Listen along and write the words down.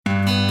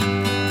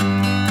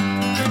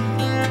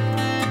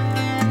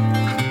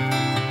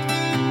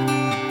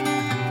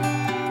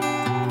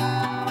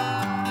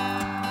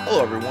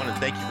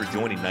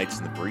joining Knights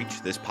in the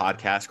Breach. This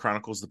podcast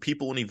chronicles the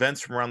people and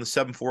events from around the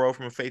 740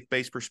 from a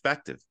faith-based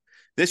perspective.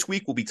 This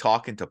week, we'll be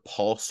talking to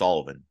Paul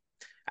Sullivan.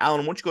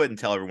 Alan, why don't you go ahead and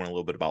tell everyone a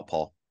little bit about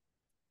Paul?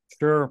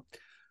 Sure.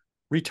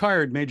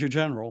 Retired Major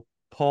General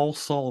Paul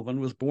Sullivan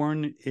was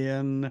born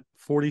in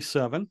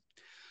 1947,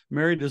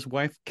 married his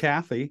wife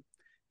Kathy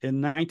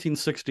in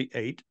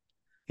 1968.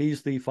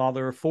 He's the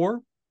father of 4,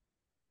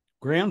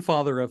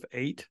 grandfather of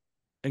 8,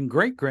 and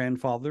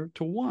great-grandfather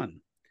to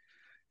 1.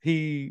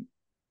 He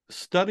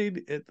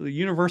studied at the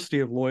University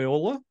of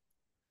Loyola,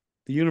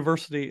 the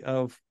University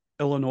of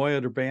Illinois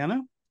at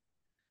Urbana,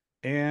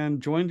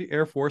 and joined the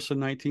Air Force in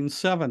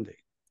 1970.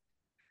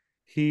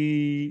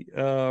 He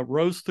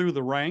rose through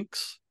the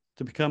ranks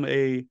to become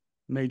a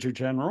Major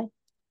General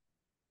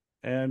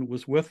and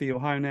was with the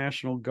Ohio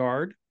National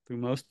Guard through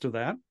most of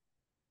that.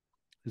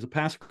 He's a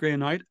past Grey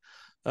Knight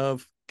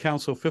of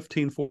Council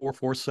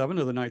 15447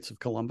 of the Knights of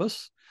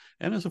Columbus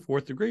and is a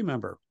 4th degree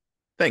member.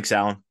 Thanks,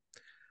 Alan.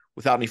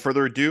 Without any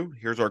further ado,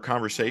 here's our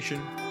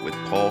conversation with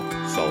Paul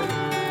Sullivan.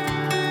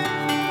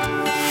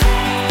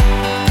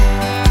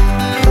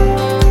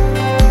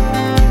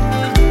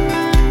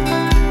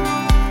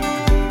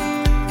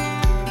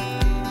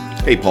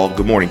 Hey, Paul.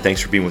 Good morning. Thanks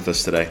for being with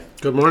us today.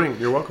 Good morning.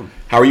 You're welcome.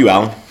 How are you,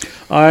 Alan?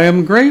 I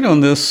am great on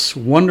this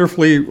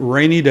wonderfully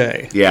rainy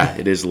day. Yeah,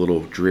 it is a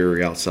little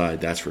dreary outside,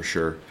 that's for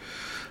sure.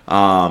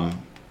 Paul,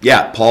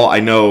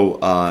 I know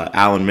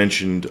Alan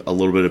mentioned a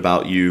little bit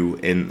about you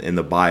in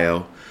the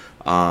bio,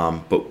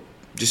 but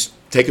just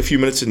take a few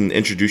minutes and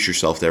introduce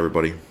yourself to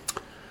everybody.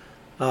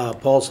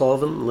 Paul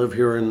Sullivan, live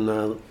here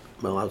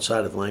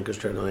outside of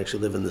Lancaster. I don't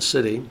actually live in the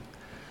city.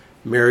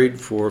 Married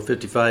for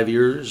 55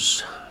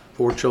 years,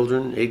 4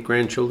 children, 8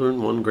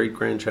 grandchildren, 1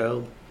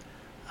 great-grandchild.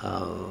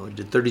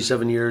 Did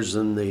 37 years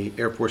in the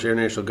Air Force Air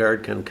National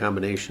Guard, kind of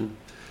combination.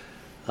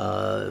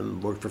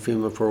 Worked for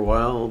FEMA for a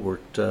while,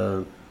 worked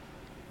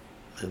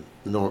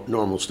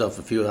normal stuff,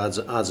 a few odds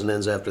and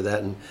ends after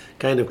that, and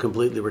kind of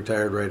completely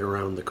retired right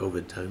around the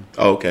COVID time.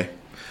 Oh, okay.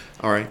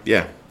 All right,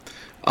 yeah.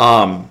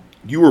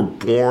 You were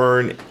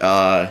born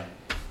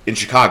in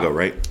Chicago,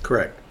 right?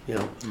 Correct.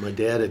 My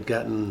dad had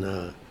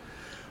gotten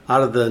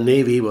out of the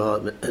Navy,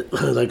 well,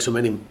 like so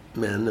many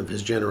men of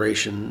his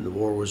generation, the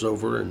war was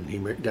over, and he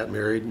got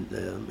married.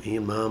 He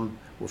and Mom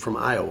were from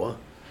Iowa,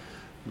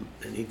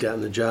 and he'd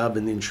gotten a job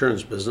in the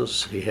insurance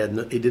business. He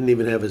didn't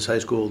even have his high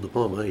school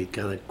diploma. He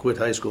kind of quit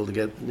high school to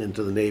get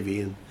into the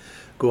Navy and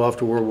go off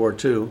to World War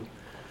II.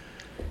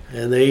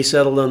 And they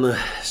settled on the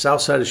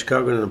south side of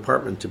Chicago in an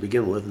apartment to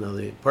begin with. Now,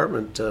 the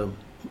apartment,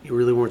 you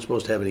really weren't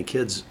supposed to have any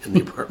kids in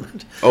the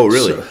apartment. Oh,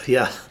 really? So,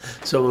 yeah.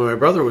 So when my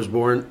brother was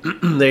born,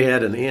 they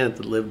had an aunt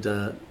that lived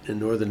in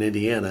northern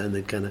Indiana, and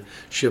they'd kind of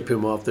ship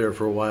him off there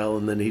for a while,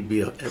 and then he'd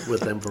be with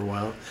them for a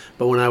while.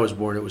 But when I was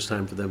born, it was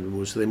time for them to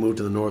move. So they moved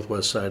to the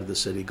northwest side of the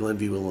city.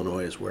 Glenview,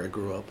 Illinois is where I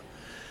grew up.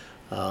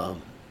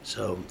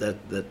 So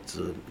that's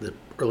the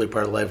early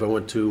part of life. I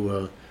went to,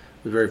 was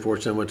very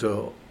fortunate. I went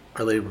to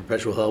Our Lady of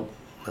Perpetual Help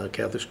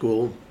Catholic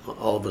school.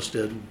 All of us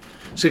did.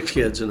 6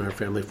 kids in our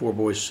family, 4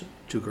 boys,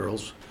 2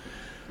 girls.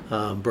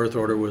 Birth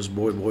order was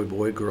boy, boy,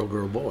 boy, girl,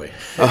 girl, boy.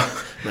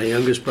 My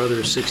youngest brother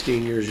is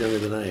 16 years younger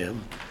than I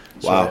am.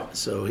 Wow.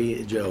 So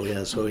he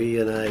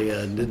and I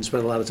didn't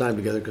spend a lot of time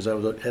together because I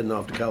was heading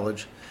off to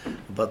college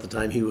about the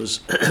time he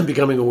was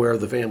becoming aware of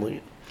the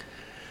family.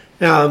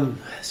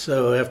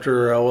 So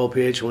after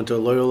OLPH, I went to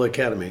Loyola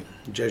Academy,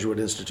 Jesuit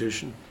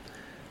institution.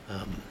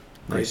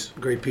 Nice.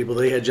 Great people.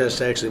 They had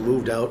just actually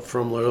moved out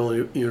from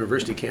Loyola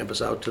University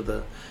campus out to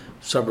the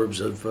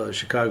suburbs of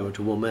Chicago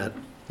to Wilmette,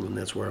 and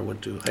that's where I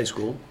went to high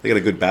school. They got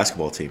a good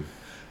basketball team.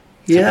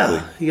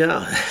 Yeah.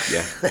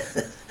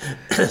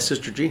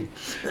 Sister Jean.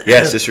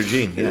 Yeah, Sister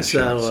Jean. Yeah,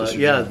 so, Sister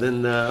Jean.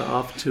 Then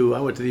I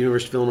went to the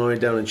University of Illinois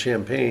down in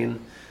Champaign,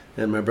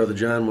 and my brother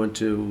John went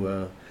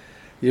to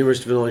the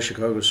University of Illinois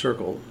Chicago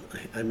Circle.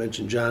 I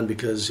mentioned John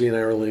because he and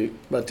I are only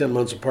about 10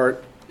 months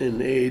apart in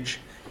age,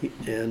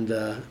 and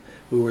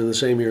we were in the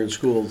same year in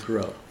school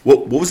throughout.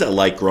 What was that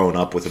like growing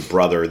up with a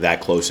brother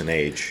that close in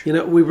age?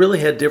 We really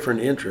had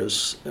different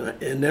interests.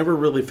 It never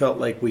really felt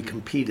like we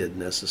competed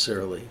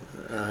necessarily.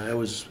 I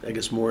was,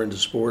 more into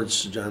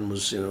sports. John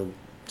was,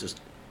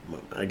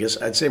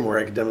 I'd say more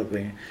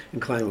academically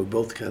inclined. We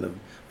both kind of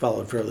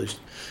followed fairly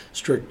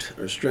strict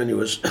or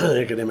strenuous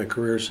academic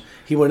careers.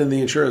 He went in the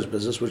insurance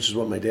business, which is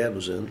what my dad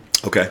was in.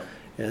 Okay.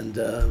 And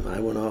I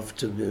went off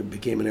to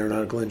became an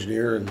aeronautical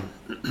engineer, and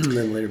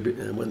then later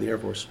went in the Air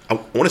Force. I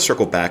want to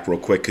circle back real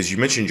quick because you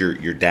mentioned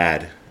your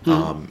dad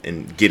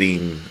and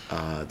getting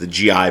the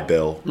GI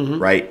Bill,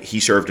 right?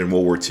 He served in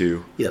World War II.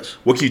 Yes.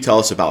 What can you tell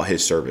us about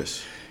his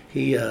service?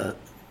 He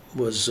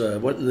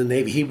went in the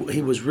Navy.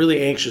 He was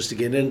really anxious to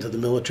get into the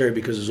military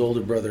because his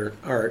older brother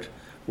Art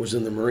was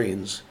in the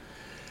Marines.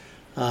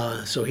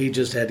 So he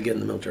just had to get in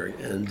the military,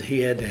 and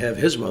he had to have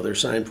his mother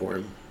sign for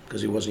him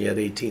because he wasn't yet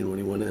 18 when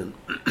he went in.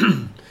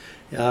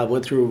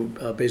 Went through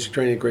basic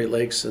training at Great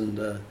Lakes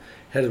and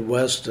headed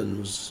west and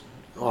was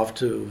off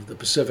to the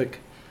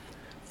Pacific.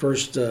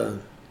 First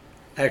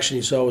action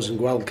he saw was in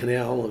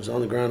Guadalcanal. I was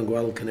on the ground in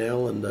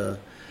Guadalcanal, and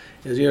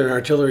As you know, an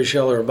artillery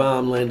shell or a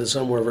bomb landed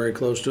somewhere very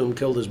close to him,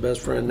 killed his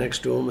best friend next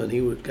to him, and he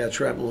got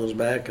shrapnel in his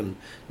back, and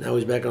now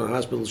he's back on a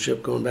hospital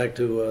ship going back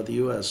to the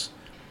U.S.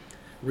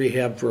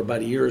 Rehab for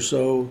about a year or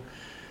so.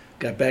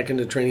 Got back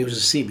into training. He was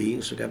a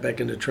CB, so got back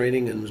into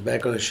training and was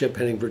back on a ship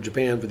heading for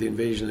Japan for the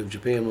invasion of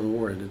Japan when the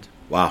war ended.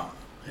 Wow.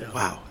 Yeah.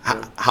 Wow.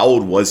 How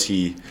old was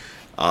he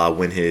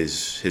when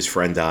his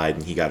friend died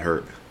and he got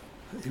hurt?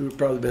 He would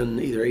probably been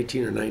either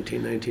 18 or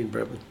 19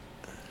 probably.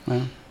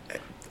 Wow.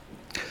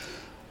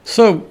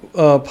 So,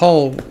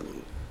 Paul,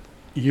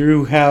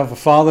 you have a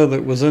father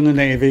that was in the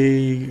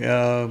Navy,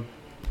 an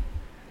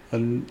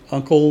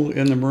uncle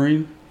in the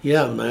Marine?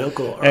 Yeah, my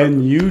uncle.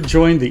 And you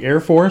joined the Air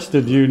Force?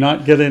 Did you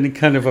not get any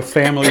kind of a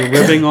family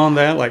ribbing on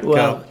that? Like,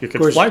 well, you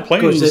could fly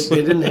planes? Of course, they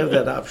didn't have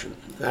that option.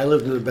 I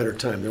lived in a better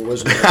time. There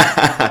wasn't.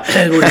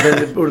 It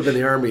would have been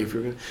the Army if you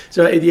were going to.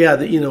 So, yeah,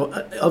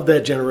 of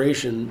that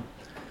generation,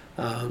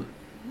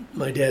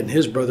 my dad and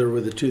his brother were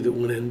the two that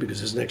went in because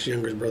his next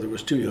youngest brother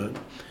was too young.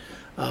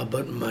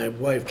 But my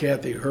wife,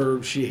 Kathy,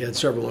 she had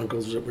several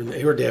uncles that were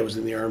her dad was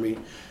in the Army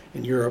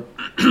in Europe,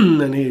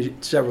 and he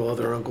had several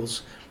other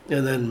uncles.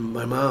 And then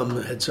my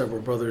mom had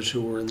several brothers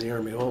who were in the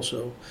Army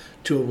also.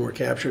 Two of them were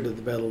captured at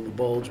the Battle of the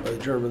Bulge by the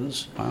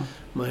Germans. Wow.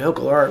 My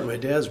Uncle Art, my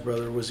dad's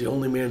brother, was the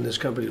only man in this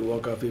company to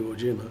walk off Iwo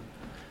Jima.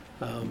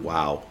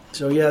 Wow.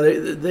 So, yeah,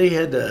 they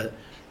had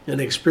an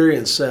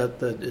experience set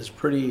that is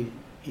pretty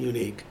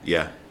unique.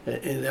 Yeah.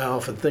 And I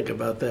often think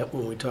about that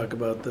when we talk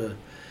about the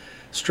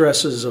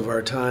stresses of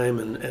our time,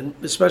 and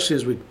especially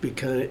as we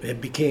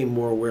became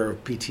more aware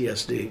of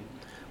PTSD,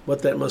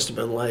 what that must have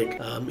been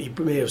like. You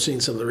may have seen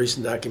some of the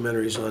recent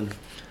documentaries on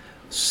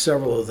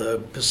several of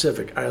the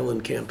Pacific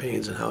Island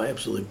campaigns and how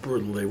absolutely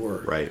brutal they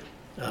were. Right.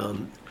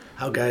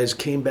 How guys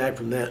came back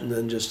from that and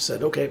then just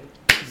said, okay,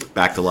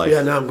 back to life.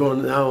 yeah, now I'm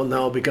going. Now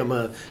I'll become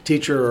a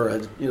teacher or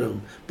a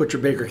butcher,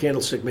 baker,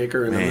 candlestick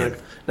maker, and Man. I'm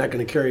not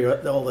going to carry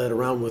all that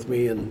around with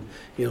me and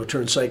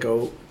turn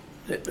psycho,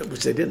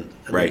 which they didn't.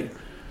 I Right. mean,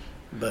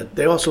 but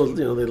they also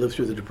they lived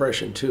through the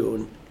Depression too,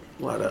 and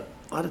a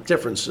lot of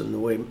difference in the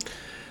way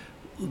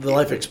the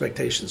life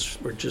expectations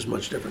were just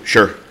much different.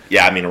 Sure.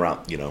 Yeah, I mean,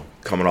 around,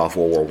 coming off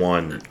World War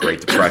I, Great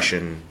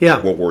Depression,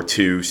 Yeah. World War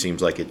II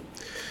seems like it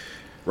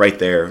right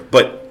there.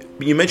 But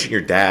you mentioned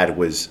your dad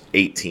was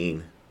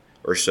 18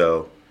 or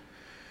so.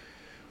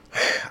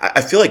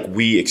 I feel like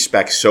we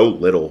expect so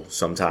little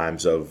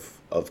sometimes of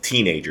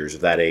teenagers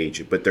of that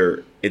age, but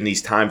they're in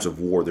these times of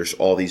war, there's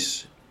all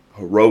these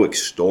heroic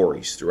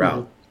stories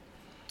throughout.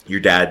 Mm-hmm. Your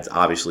dad's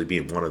obviously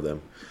being one of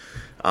them.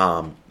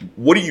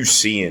 What are you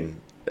seeing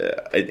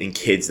in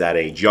kids that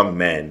age, young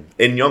men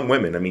and young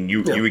women? I mean,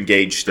 you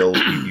engage still.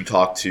 You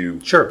talk to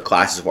Sure.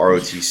 classes of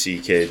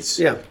ROTC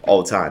kids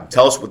all the time.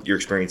 Tell us what your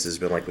experience has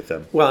been like with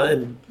them. Well,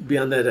 and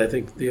beyond that, I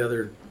think the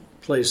other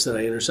place that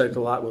I intersect a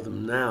lot with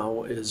them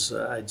now is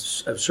I've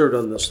served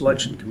on the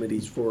selection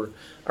committees for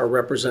our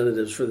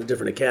representatives for the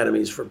different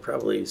academies for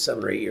probably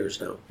 7 or 8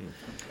 years now.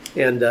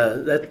 And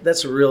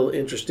that's a real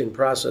interesting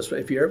process.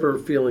 If you're ever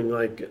feeling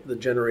like the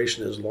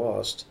generation is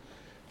lost,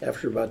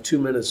 after about 2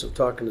 minutes of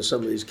talking to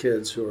some of these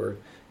kids who are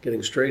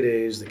getting straight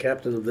A's, the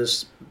captain of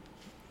this,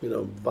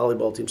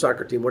 volleyball team,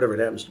 soccer team, whatever it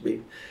happens to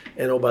be,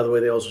 and oh, by the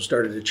way, they also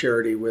started a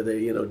charity where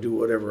they, do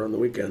whatever on the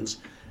weekends,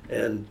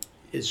 and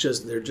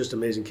they're just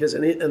amazing kids.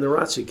 And the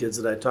ROTC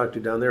kids that I talked to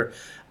down there,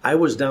 I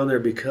was down there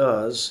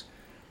because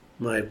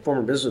my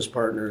former business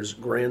partner's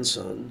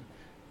grandson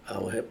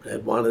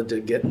had wanted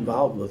to get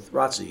involved with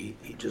ROTC.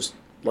 He just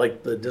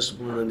liked the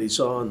discipline that he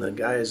saw and the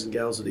guys and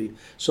gals that he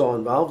saw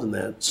involved in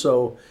that.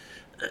 So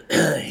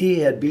he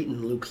had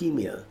beaten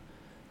leukemia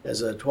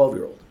as a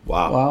 12-year-old.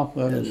 Wow.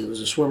 And he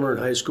was a swimmer in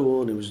high school,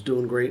 and he was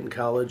doing great in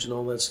college and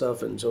all that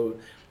stuff. And so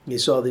he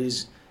saw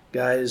these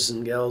guys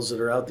and gals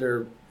that are out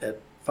there at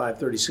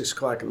 5:30, 6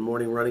 o'clock in the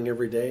morning running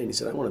every day, and he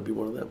said, I want to be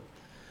one of them.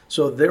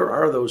 So there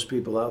are those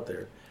people out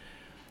there.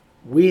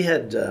 We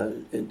had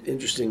an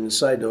interesting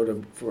side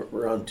note for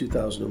around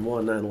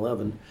 2001,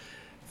 9/11.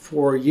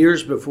 For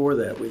years before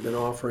that, we've been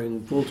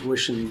offering full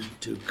tuition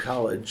to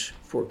college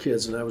for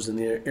kids, and I was in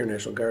the Air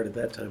National Guard at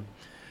that time,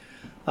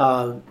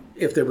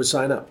 if they would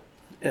sign up.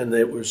 And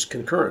it was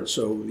concurrent.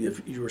 So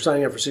if you were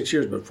signing up for 6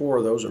 years, but 4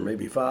 of those, or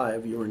maybe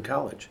 5, you were in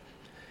college.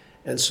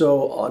 And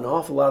so an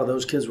awful lot of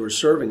those kids were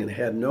serving and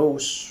had no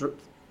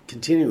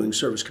continuing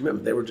service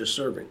commitment. They were just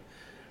serving.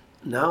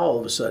 Now, all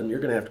of a sudden, you're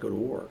going to have to go to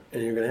war.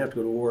 And you're going to have to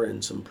go to war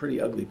in some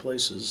pretty ugly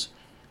places.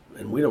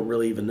 And we don't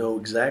really even know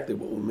exactly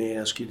what we may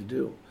ask you to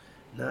do.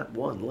 Not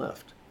one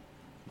left.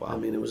 Wow. I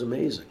mean, it was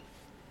amazing.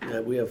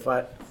 We have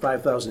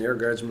 5,000 Air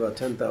Guards and about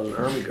 10,000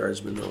 Army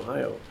Guardsmen in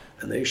Ohio.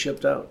 And they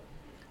shipped out.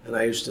 And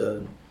I used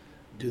to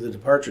do the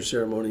departure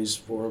ceremonies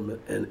for them,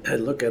 and I'd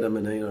look at them,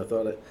 and I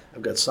thought,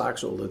 I've got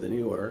socks older than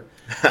you are,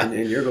 and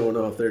you're going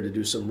off there to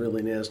do some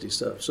really nasty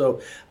stuff.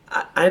 So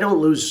I don't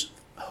lose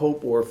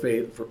hope or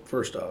faith.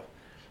 First off,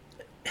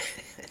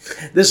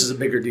 this is a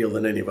bigger deal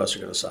than any of us are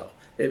going to solve.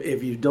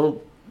 If you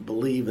don't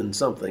believe in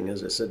something,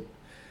 as I said,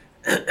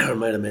 I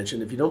might have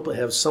mentioned, if you don't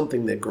have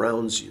something that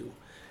grounds you,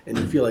 and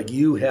you feel like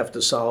you have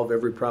to solve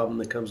every problem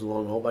that comes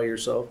along all by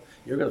yourself,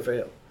 you're going to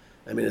fail.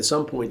 I mean, at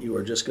some point you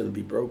are just going to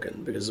be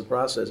broken because the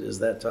process is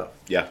that tough.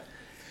 Yeah.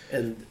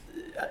 And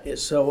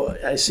so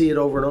I see it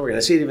over and over again.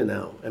 I see it even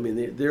now. I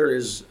mean, there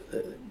is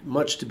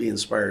much to be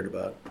inspired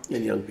about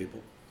in young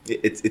people.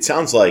 It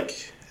sounds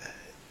like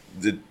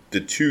the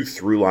two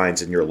through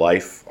lines in your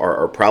life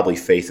are probably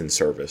faith and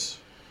service,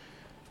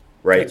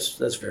 right?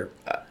 That's fair.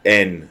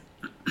 And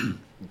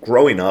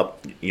growing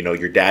up,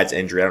 your dad's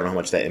injury, I don't know how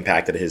much that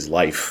impacted his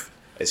life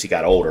as he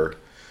got older.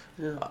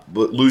 Yeah.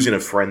 But losing a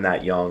friend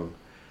that young,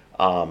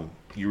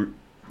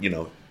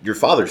 your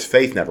father's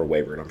faith never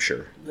wavered, I'm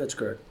sure. That's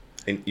correct.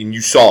 And you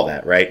saw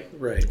that, right?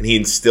 Right. And he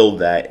instilled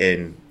that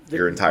in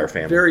your entire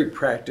family. Very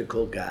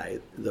practical guy,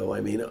 though.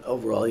 I mean,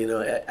 overall,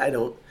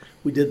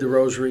 we did the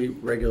rosary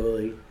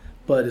regularly,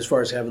 but as far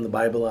as having the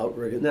Bible out,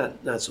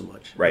 not so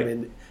much. Right. I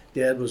mean,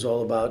 Dad was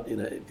all about,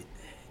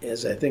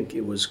 as I think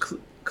it was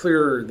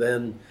clearer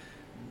then,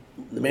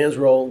 the man's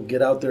role,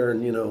 get out there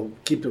and,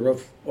 keep the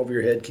roof over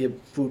your head,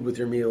 keep food with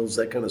your meals,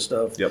 that kind of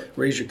stuff. Yep.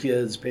 Raise your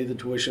kids, pay the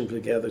tuition for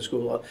the Catholic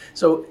school.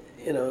 So,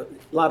 a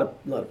lot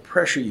of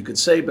pressure, you could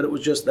say, but it was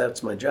just,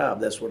 that's my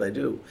job. That's what I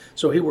do.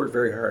 So he worked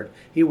very hard.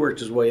 He worked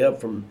his way up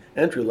from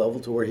entry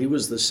level to where he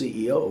was the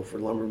CEO for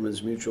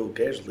Lumberman's Mutual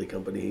Casualty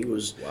Company. He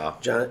was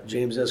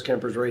James S.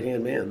 Kemper's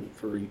right-hand man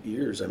for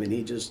years. I mean,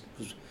 he just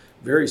was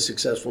very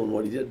successful in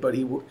what he did. But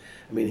he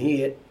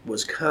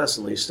was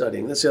constantly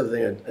studying. That's the other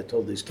thing I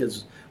told these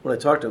kids when I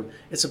talked to them.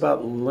 It's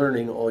about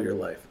learning all your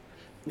life.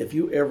 If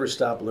you ever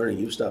stop learning,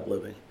 you stop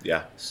living.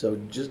 Yeah. So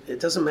it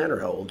doesn't matter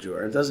how old you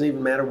are. It doesn't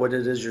even matter what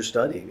it is you're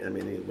studying. I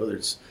mean, whether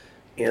it's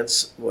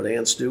what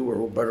ants do or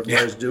what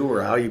butterflies do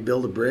or how you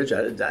build a bridge,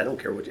 I don't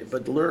care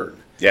but learn.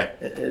 Yeah.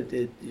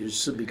 You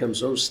just become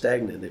so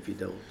stagnant if you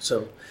don't.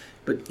 So,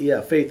 but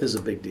yeah, faith is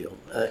a big deal.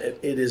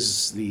 It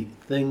is the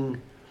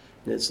thing.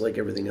 It's like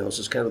everything else.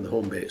 It's kind of the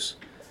home base.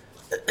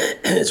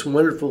 It's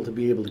wonderful to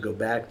be able to go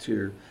back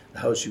to the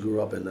house you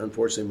grew up in.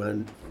 Unfortunately,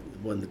 mine,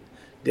 the one that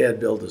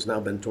Dad built has now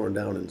been torn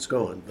down and it's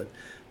gone.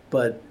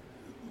 But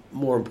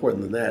more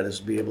important than that is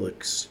to be able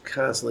to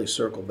constantly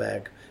circle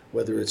back,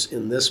 whether it's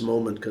in this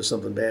moment because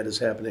something bad is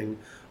happening,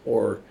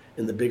 or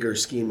in the bigger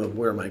scheme of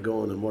where am I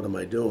going and what am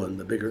I doing,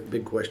 the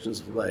big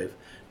questions of life,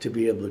 to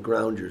be able to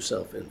ground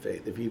yourself in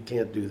faith. If you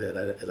can't do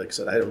that, like I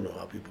said, I don't know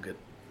how people get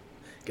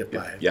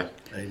by. Yeah.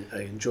 I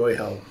enjoy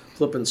how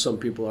flippant some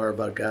people are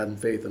about God and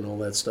faith and all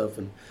that stuff,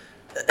 and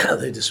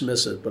they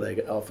dismiss it. But I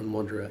often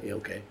wonder,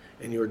 okay,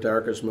 in your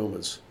darkest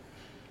moments.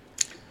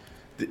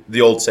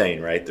 The old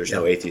saying, right? There's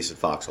no atheists in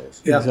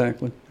foxholes. Yeah.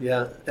 Exactly.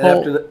 Yeah. And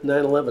after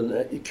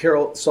 9/11,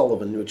 Carol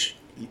Sullivan, which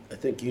I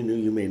think you knew,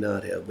 you may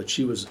not have, but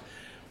she was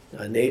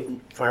a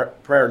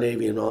prior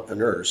Navy and a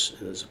nurse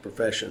as a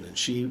profession, and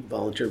she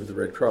volunteered with the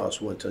Red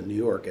Cross, went to New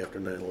York after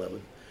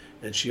 9/11,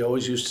 and she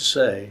always used to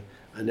say,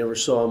 I never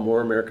saw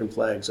more American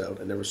flags out,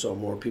 I never saw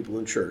more people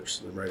in church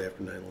than right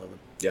after 9/11.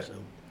 Yeah. So,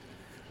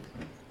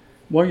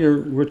 While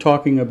we're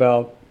talking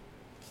about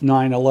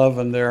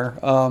 9/11 there,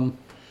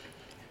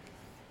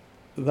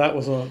 that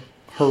was a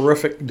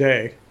horrific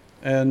day.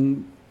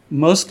 And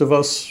most of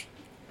us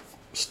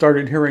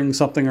started hearing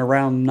something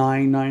around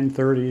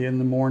 9:30 in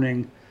the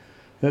morning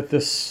that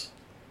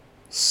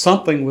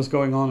something was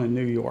going on in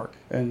New York.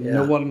 And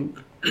no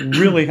one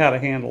really had a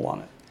handle on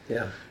it.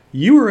 yeah.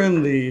 You were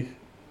in the,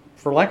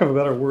 for lack of a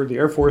better word, the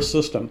Air Force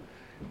system.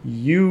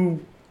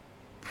 You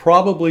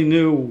probably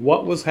knew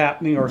what was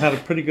happening or had a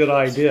pretty good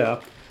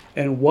idea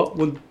and what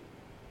would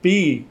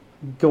be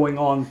going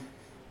on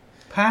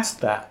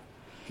past that.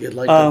 You'd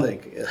like to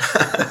think.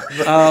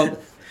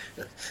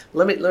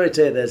 Let me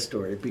tell you that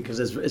story because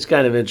it's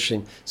kind of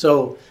interesting.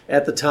 So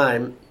at the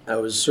time, I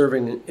was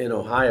serving in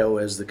Ohio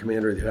as the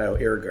commander of the Ohio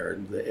Air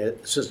Guard, the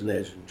assistant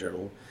adjutant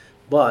general,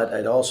 but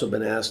I'd also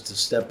been asked to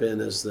step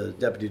in as the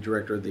deputy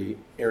director of the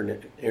Air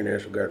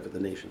National Guard for the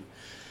nation.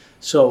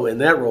 So in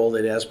that role,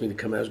 they'd asked me to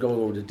come. I was going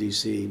over to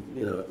D.C.,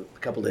 a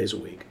couple days a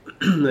week,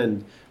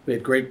 and we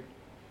had great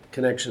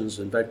connections.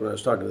 In fact, when I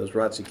was talking to those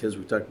ROTC kids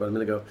we talked about a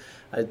minute ago,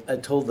 I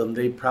told them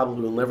they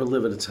probably will never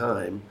live at a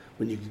time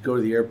when you could go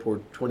to the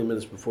airport 20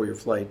 minutes before your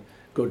flight,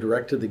 go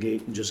direct to the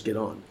gate, and just get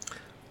on.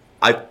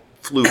 I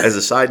flew, as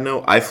a side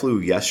note, I flew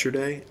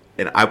yesterday,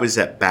 and I was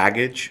at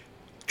baggage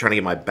trying to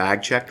get my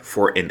bag checked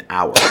for an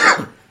hour.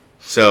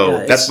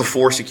 So that's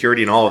before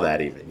security and all of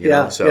that even. You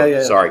know?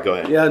 So, sorry, go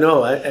ahead. Yeah,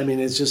 no, I mean,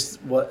 it's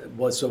just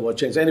what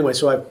changed. Anyway,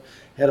 so I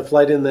had a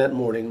flight in that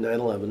morning,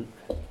 9/11.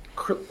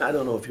 I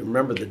don't know if you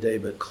remember the day,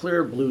 but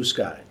clear blue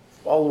sky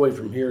all the way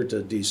from here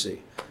to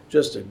D.C.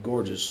 Just a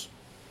gorgeous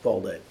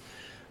fall day.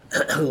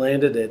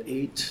 Landed at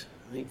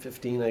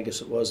 8:15, I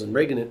guess it was, in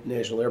Reagan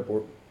National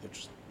Airport,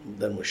 which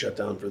then was shut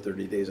down for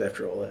 30 days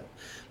after all that.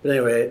 But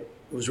anyway, it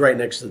was right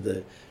next to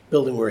the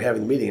building we were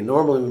having the meeting. And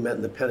normally we met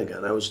in the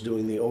Pentagon. I was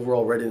doing the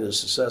overall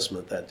readiness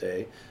assessment that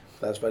day,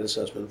 classified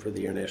assessment for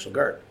the Air National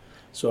Guard.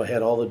 So I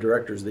had all the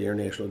directors of the Air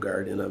National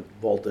Guard in a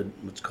vaulted,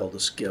 what's called a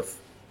skiff,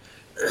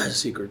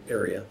 secret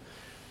area.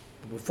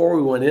 Before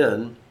we went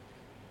in,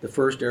 the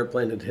first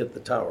airplane had hit the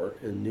tower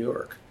in New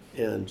York,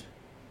 and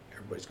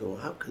everybody's going,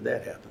 how could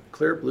that happen?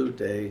 Clear blue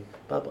day,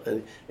 blah, blah.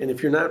 And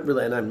if you're not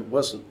really, and I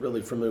wasn't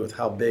really familiar with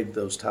how big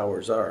those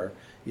towers are,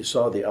 you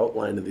saw the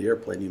outline of the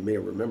airplane. You may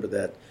remember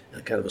that,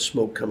 kind of a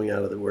smoke coming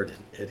out of where it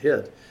had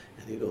hit.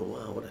 And you go,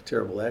 wow, what a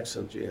terrible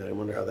accident. Gee, I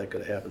wonder how that could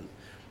have happened.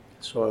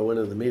 So I went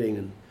to the meeting,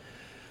 and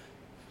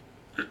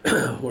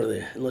one of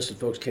the enlisted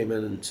folks came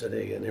in and said,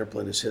 hey, an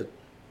airplane has hit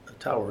a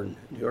tower in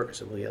New York. I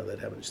said, well, yeah, that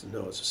happened. He said,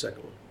 no, it's the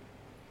second one.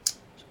 I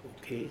said,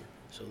 okay,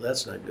 so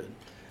that's not good.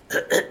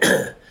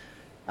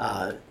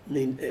 I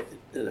mean,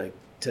 and I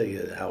tell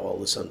you how all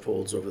this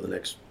unfolds over the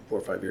next 4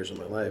 or 5 years of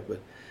my life, but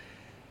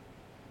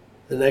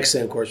the next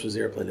thing, of course, was the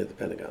airplane at the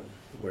Pentagon,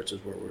 which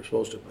is where we were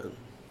supposed to have been.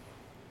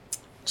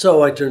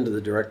 So I turned to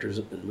the directors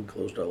and we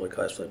closed all the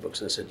classified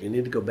books, and I said, you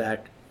need to go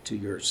back to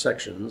your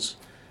sections.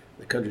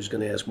 The country's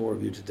going to ask more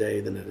of you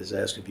today than it has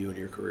asked of you in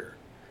your career.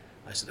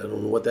 I said, I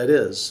don't know what that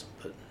is.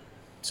 But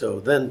so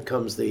then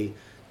comes do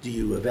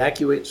you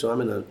evacuate? So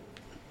I'm in a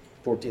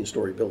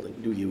 14-story building.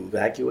 Do you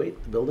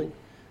evacuate the building?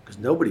 Because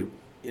nobody,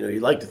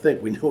 you'd like to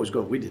think we know what's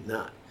going on. We did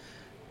not.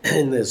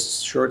 In this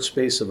short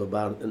space of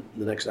about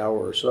the next hour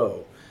or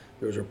so,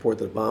 there was a report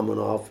that a bomb went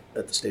off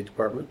at the State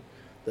Department,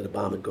 that a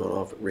bomb had gone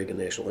off at Reagan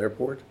National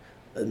Airport.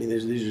 I mean,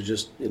 these are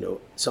just,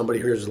 somebody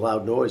hears a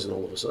loud noise and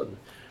all of a sudden.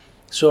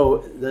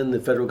 So then the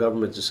federal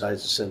government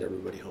decides to send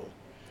everybody home.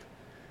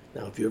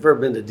 Now, if you've ever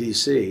been to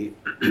D.C.,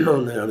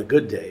 on a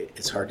good day,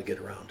 it's hard to get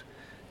around.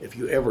 If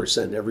you ever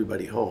send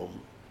everybody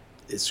home,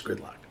 it's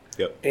gridlock.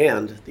 Yep.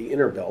 And the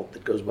inner belt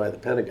that goes by the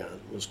Pentagon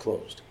was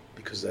closed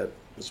because that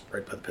was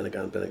right by the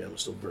Pentagon. The Pentagon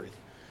was still burning.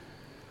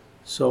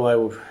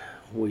 So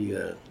we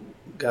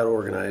got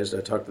organized.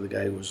 I talked to the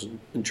guy who was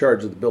in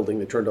charge of the building.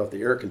 They turned off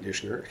the air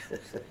conditioner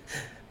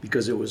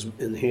because it was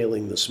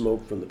inhaling the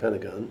smoke from the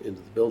Pentagon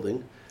into the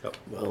building. Yep.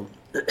 Well,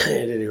 at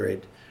any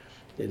rate,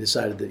 they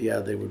decided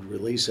that, they would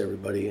release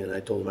everybody. And I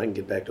told them, I can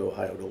get back to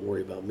Ohio. Don't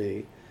worry about me.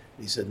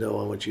 And he said, no,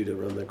 I want you to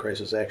run the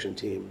crisis action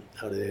team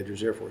out of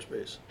Andrews Air Force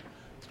Base.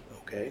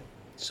 Okay.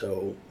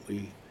 So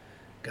we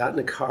got in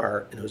a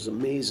car, and it was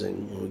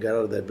amazing. When we got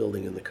out of that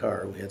building in the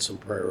car, we had some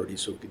priority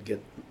so we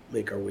could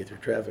make our way through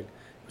traffic.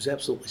 It was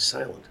absolutely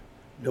silent.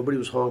 Nobody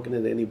was honking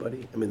at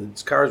anybody. I mean,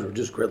 the cars were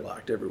just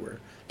gridlocked everywhere,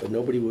 but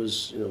nobody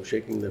was,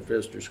 shaking their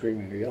fist or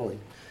screaming or yelling,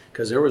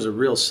 because there was a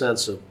real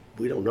sense of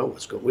we don't know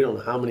what's going. We don't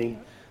know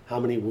how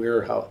many,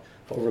 where, how.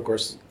 However, of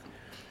course,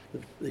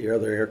 the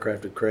other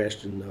aircraft had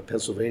crashed in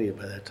Pennsylvania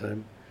by that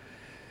time.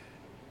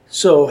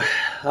 So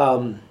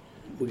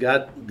we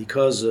got,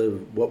 because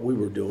of what we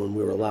were doing,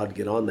 we were allowed to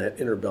get on that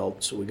inner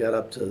belt. So we got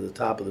up to the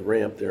top of the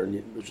ramp there,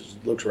 and which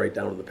looks right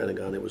down to the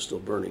Pentagon. It was still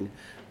burning.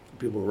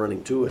 People were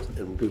running to it,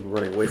 and people were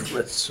running away from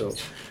it. So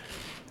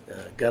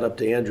got up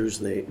to Andrews,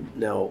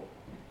 and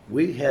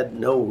we had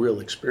no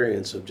real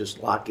experience of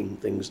just locking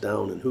things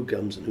down and who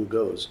comes and who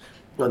goes.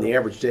 On the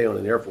average day on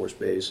an Air Force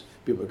base,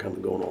 people are coming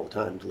and going all the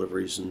time,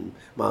 deliveries and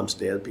moms,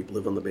 dad, people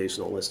live on the base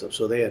and all that stuff.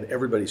 So they had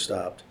everybody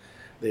stopped.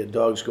 They had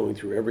dogs going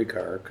through every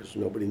car because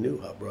nobody knew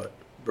how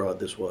broad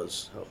this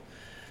was.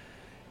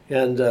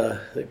 And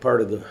they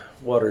parted the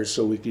waters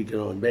so we could get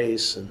on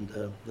base. And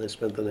I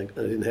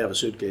didn't have a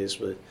suitcase,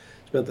 but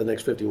spent the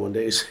next 51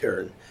 days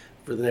there. And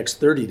for the next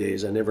 30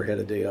 days, I never had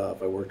a day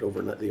off. I worked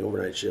overnight. The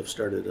overnight shift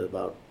started at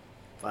about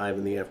 5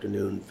 in the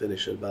afternoon,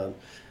 finished at about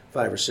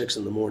 5 or 6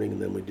 in the morning,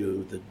 and then we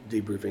do the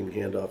debriefing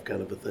handoff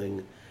kind of a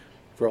thing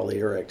for all the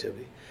air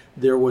activity.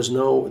 There were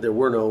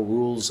no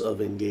rules of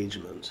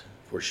engagement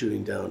for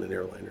shooting down an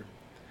airliner.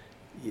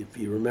 If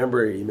you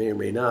remember, you may or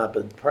may not,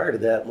 but prior to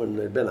that, when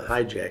there had been a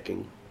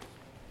hijacking,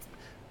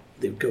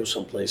 they'd go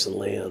someplace and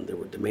land. There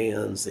were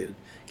demands. They'd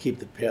keep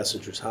the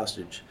passengers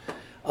hostage.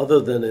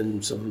 Other than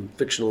in some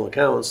fictional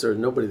accounts, there was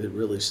nobody that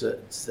really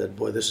said,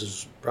 boy, this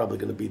is probably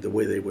going to be the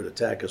way they would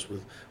attack us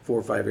with 4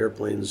 or 5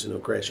 airplanes,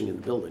 crashing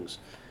into buildings.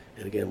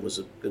 And again, was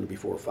it going to be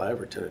 4 or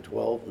 5 or 10 or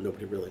 12?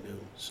 Nobody really knew.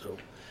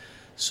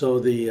 So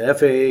the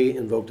FAA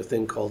invoked a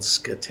thing called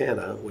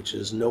SCATANA, which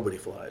is nobody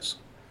flies.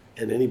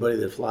 And anybody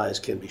that flies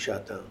can be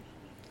shot down.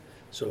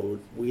 So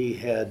we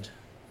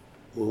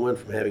went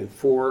from having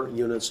 4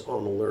 units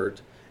on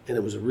alert, and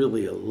it was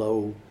really a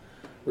low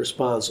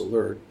response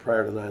alert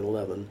prior to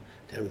 9/11,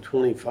 to having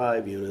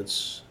 25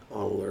 units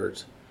on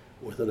alert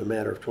within a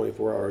matter of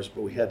 24 hours,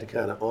 but we had to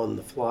kind of on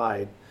the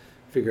fly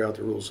figure out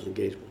the rules of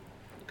engagement.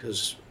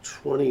 Because at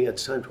the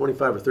time,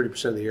 25 or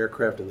 30% of the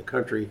aircraft in the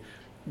country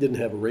didn't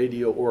have a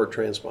radio or a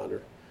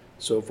transponder.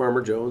 So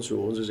Farmer Jones,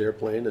 who owns his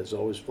airplane,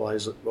 always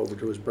flies over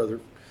to his brother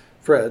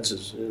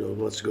Fred's,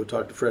 wants to go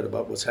talk to Fred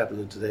about what's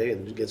happening today,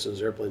 and gets in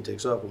his airplane and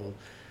takes off. Well,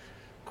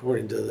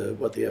 according to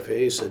what the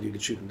FAA said, you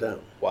could shoot him down.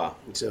 Wow.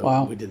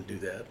 So we didn't do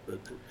that. But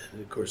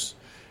of course,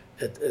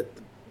 at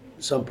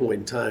some point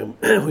in time,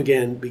 we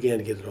began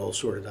to get it all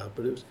sorted out.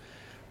 But it was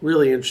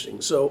really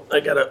interesting. So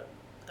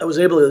I was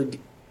able to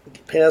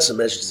pass a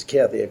message to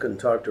Kathy. I couldn't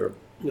talk to her.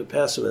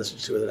 Pass a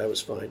message to her that I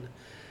was fine.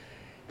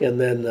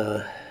 And then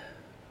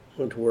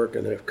went to work.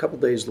 And a couple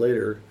days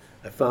later,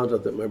 I found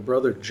out that my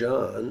brother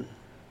John,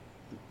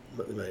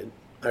 my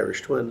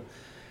Irish twin,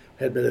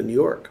 had been in New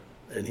York.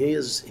 And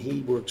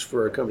he works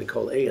for a company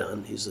called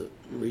Aon. He's a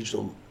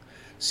regional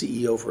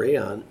CEO for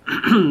Aon.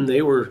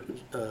 They were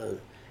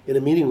in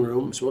a meeting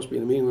room, supposed to be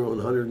in a meeting room on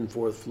the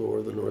 104th floor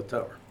of the North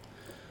Tower.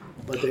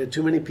 But they had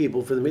too many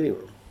people for the meeting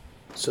room.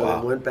 So Wow.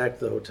 they went back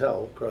to the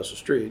hotel across the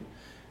street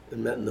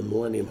and met in the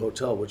Millennium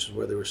Hotel, which is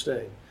where they were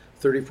staying.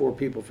 34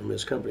 people from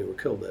his company were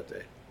killed that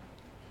day.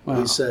 Wow.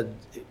 He said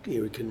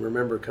he can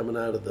remember coming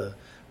out of the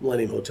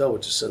Millennium Hotel,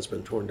 which has since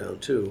been torn down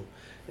too,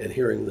 and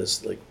hearing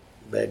this like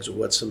bags of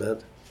wet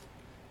cement,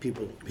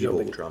 people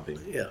jumping.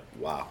 Yeah.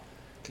 Wow.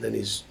 Then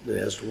he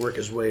has to work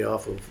his way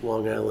off of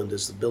Long Island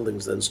as the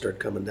buildings then start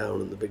coming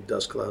down in the big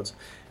dust clouds.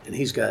 And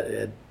he's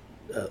had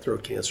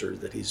throat cancer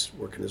that he's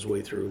working his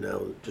way through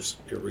now, just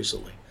here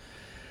recently.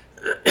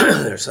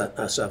 There's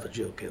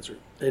esophageal cancer.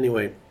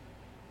 Anyway,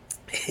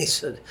 he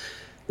said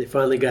they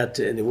finally got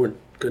to, and they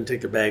couldn't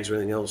take their bags or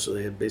anything else, so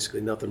they had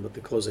basically nothing but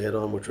the clothes they had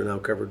on, which were now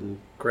covered in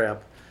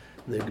crap.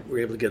 And they were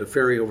able to get a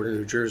ferry over to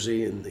New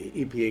Jersey, and the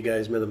EPA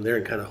guys met them there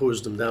and kind of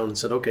hosed them down and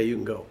said, "Okay, you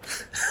can go."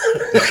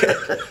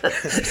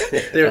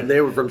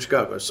 they were from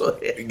Chicago, so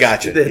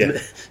Gotcha. Yeah.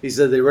 He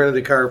said they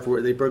rented a car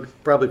for. They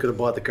probably could have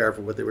bought the car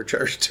for what they were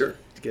charged to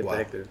get Wow.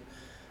 back there.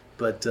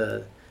 But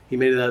he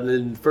made it out, and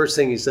then the first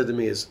thing he said to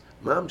me is,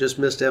 "Mom just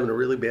missed having a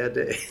really bad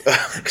day,"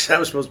 because I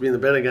was supposed to be in the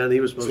Pentagon, and he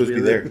was supposed to be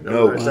there.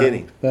 No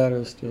kidding. That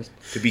is just.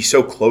 To be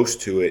so close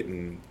to it,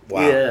 and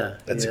wow, Yeah,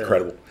 that's yeah.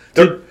 incredible.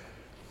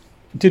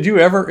 Did you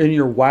ever, in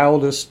your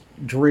wildest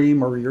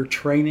dream or your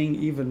training,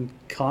 even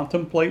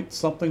contemplate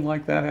something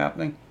like that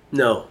happening?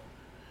 No.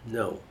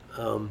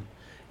 And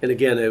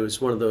again, it was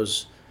one of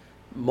those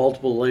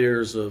multiple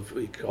layers of,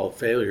 we call it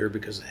failure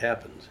because it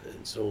happened.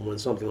 And so when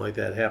something like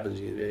that happens,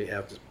 you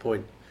have to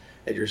point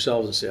at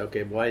yourselves and say,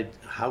 okay,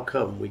 how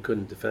come we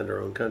couldn't defend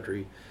our own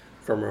country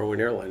from our own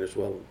airliners?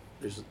 Well,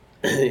 there's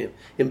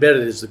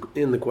embedded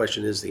in the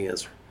question is the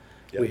answer.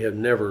 Yep. We have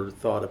never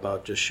thought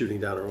about just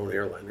shooting down our own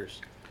airliners.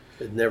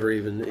 It never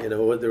even,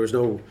 there was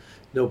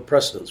no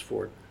precedence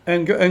for it.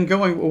 And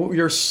going,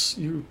 you're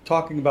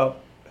talking about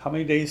how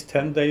many days?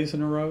 10 days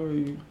in a row?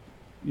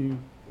 I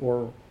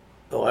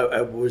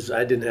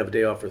didn't have a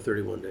day off for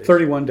 31 days.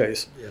 31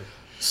 days. Yeah.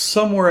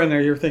 Somewhere in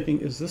there, you're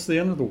thinking, is this the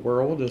end of the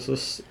world?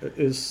 Is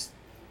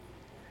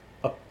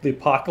the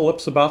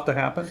apocalypse about to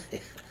happen?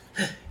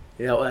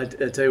 Yeah, well, I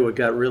tell you what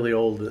got really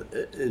old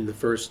in the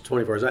first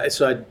 24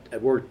 hours. I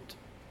worked,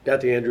 got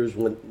to Andrews,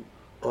 went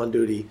on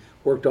duty,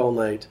 worked all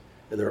night,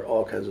 and there are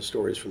all kinds of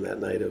stories from that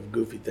night of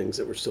goofy things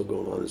that were still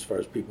going on as far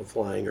as people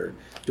flying or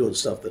doing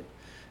stuff that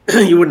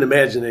you wouldn't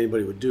imagine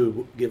anybody would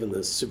do given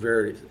the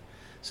severity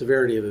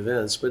of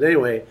events. But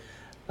anyway,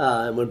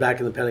 I went back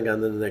in the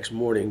Pentagon then the next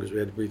morning because we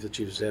had to brief the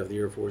Chief of Staff of the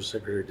Air Force,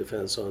 Secretary of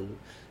Defense on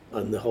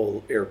the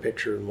whole air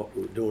picture and what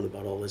we were doing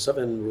about all this stuff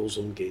and rules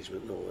of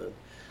engagement and all that.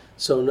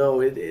 So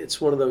no,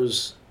 it's one of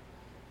those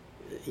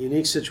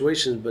unique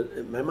situations.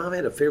 But my mom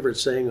had a favorite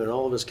saying, and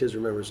all of us kids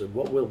remember, said,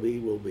 "What will be,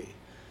 will be."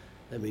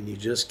 I mean, you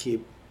just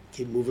keep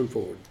moving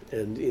forward,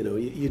 and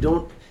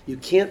you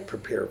can't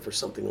prepare for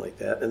something like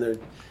that. And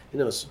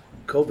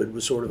COVID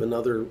was sort of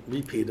another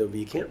repeat of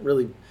you can't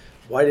really.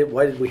 Why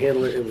did we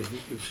handle it?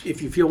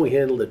 If you feel we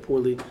handled it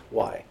poorly,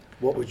 why?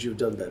 What would you have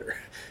done better?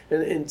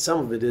 And some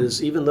of it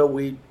is even though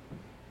we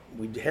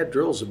had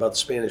drills about the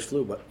Spanish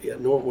flu, but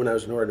when I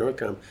was in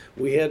Northcom,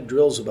 we had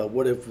drills about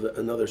what if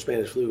another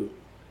Spanish flu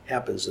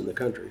happens in the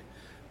country,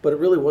 but it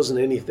really wasn't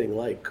anything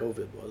like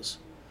COVID was.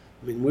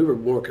 I mean, we were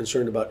more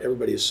concerned about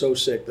everybody is so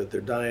sick that they're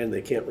dying,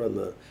 they can't run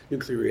the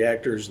nuclear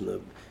reactors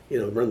and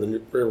run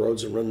the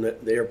railroads and run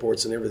the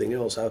airports and everything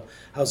else.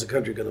 How's the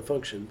country going to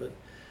function? But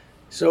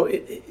so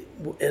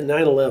and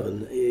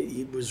 9/11,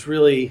 it was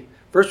really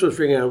first was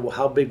figuring out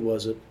how big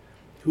was it,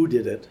 who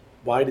did it,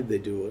 why did they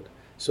do it.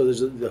 So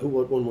there's the who,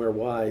 what, when, where,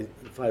 why,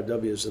 the 5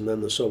 W's, and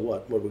then the so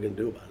what. What are we going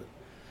to do about it?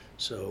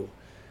 So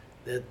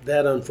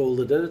that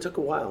unfolded, and it took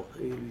a while.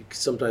 You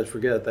sometimes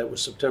forget that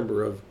was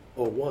September of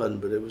 2001,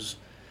 but it was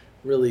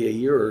really a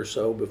year or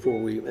so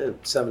before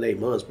 7, 8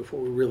 months before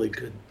we really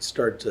could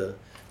start to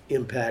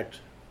impact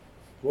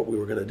what we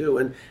were going to do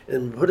and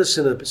put us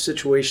in a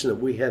situation that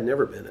we had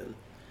never been in.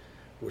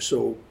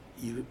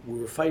 We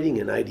were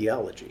fighting an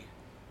ideology,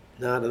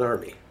 not an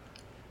army.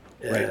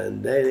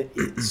 And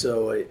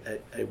so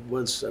I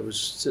once I was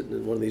sitting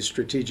in one of these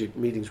strategic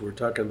meetings, we were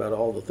talking about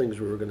all the things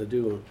we were going to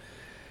do.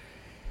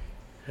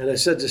 And I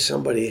said to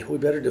somebody, we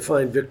better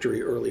define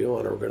victory early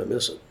on or we're going to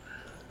miss it.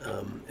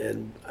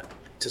 And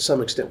to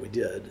some extent we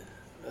did.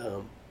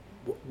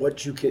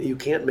 What you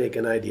can't make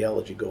an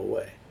ideology go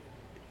away.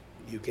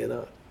 You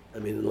cannot. I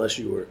mean, unless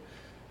you were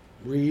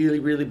really,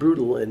 really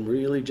brutal and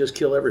really just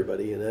kill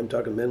everybody. And I'm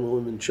talking men,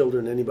 women,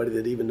 children, anybody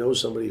that even knows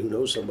somebody who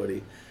knows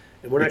somebody.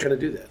 And we're not going to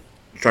do that.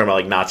 You're talking about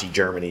like Nazi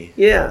Germany.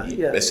 Yeah.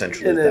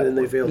 Essentially. And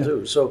they failed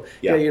too. So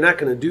you're not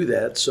going to do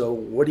that. So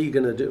what are you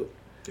going to do?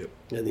 Yep.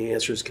 And the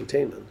answer is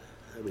containment.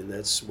 I mean,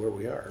 that's where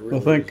we are. Really.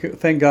 Well,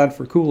 thank God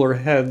for cooler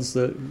heads.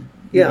 That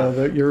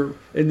that your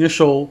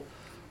initial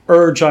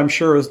urge, I'm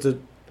sure, is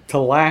to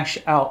lash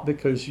out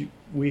because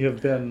we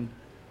have been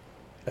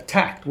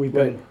attacked. We've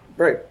been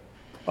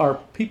our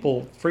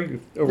people,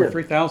 over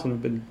 3,000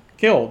 have been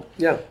killed.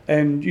 Yeah.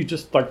 And you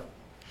just like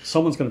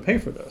someone's going to pay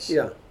for this.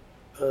 Yeah.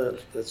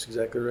 That's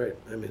exactly right.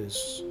 I mean,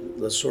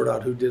 let's sort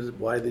out who did it,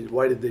 why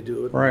did they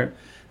do it, Right.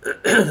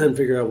 and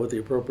figure out what the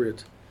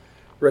appropriate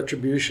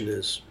retribution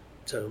is.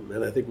 So,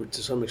 and I think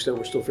to some extent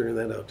we're still figuring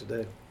that out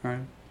today. Right.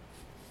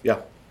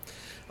 Yeah.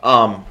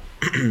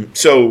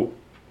 So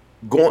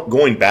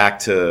going back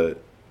to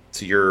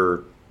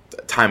your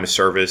time of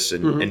service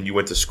and you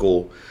went to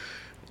school,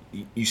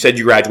 you said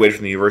you graduated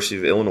from the University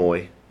of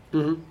Illinois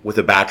with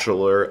a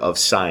Bachelor of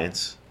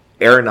Science,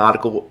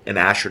 Aeronautical and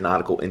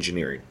Astronautical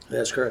Engineering.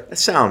 That's correct. That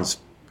sounds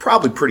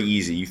probably pretty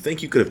easy. You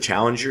think you could have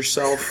challenged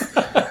yourself,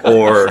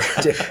 or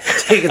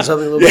Taking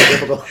something a little bit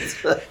difficult.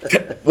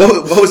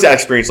 what was that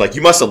experience like?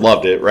 You must have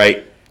loved it,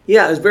 right?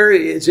 Yeah,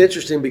 it's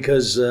interesting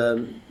because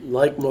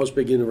like most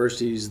big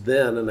universities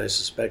then, and I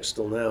suspect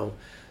still now,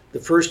 the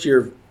first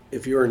year,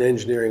 if you were in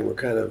engineering, were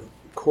kind of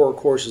core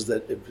courses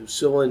that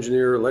civil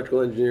engineer,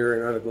 electrical engineer,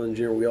 aeronautical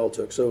engineer, we all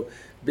took. So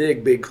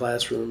big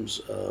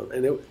classrooms,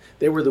 and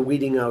they were the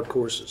weeding out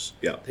courses.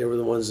 Yeah. They were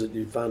the ones that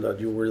you found out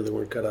you really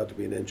weren't cut out to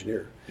be an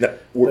engineer. Now,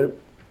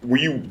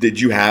 did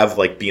you have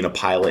like being a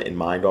pilot in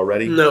mind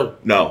already? No.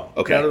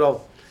 Okay. Not at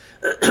all.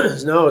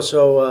 No.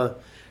 So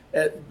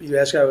you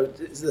ask how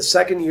the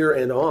second year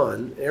and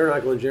on,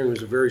 aeronautical engineering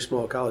was a very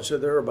small college. So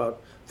there were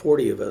about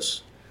 40 of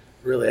us.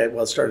 Really,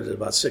 well, it started at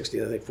about 60,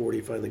 and I think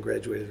 40 finally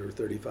graduated, or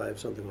 35,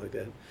 something like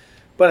that.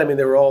 But I mean,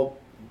 they were all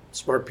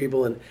smart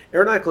people, and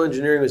aeronautical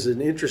engineering was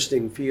an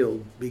interesting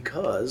field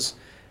because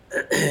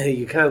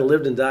you kind of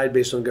lived and died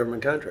based on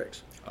government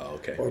contracts. Oh,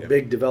 okay. Or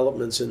big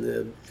developments in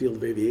the field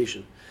of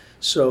aviation.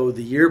 So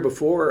the year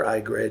before I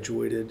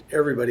graduated,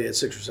 everybody had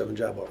 6 or 7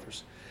 job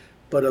offers.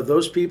 But of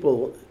those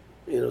people,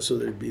 so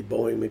there'd be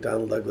Boeing,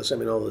 McDonnell Douglas, I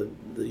mean, all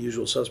the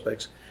usual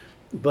suspects.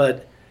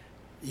 But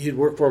you'd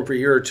work for them for a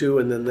year or two,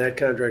 and then that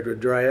contract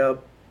would dry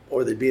up,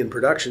 or they'd be in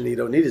production. You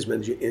don't need as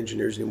many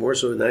engineers anymore,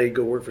 so now you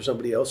go work for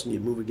somebody else, and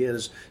you'd move again.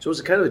 So it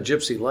was a kind of a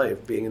gypsy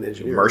life, being an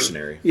engineer.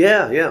 Mercenary.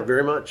 Yeah,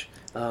 very much.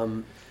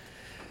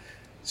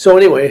 So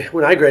anyway,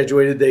 when I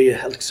graduated, they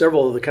had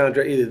several of the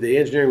contract. Either the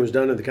engineering was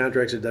done, or the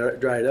contracts had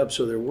dried up.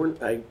 So there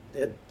weren't. I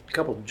had a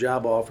couple of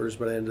job offers,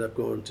 but I ended up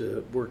going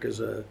to work as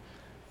a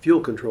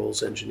fuel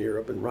controls engineer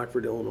up in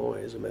Rockford,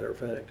 Illinois. As a matter of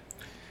fact.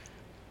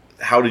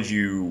 How did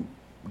you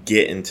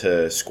get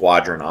into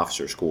squadron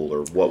officer school,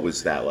 or what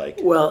was that like?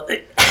 Well,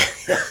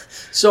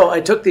 so I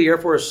took the Air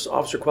Force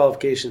officer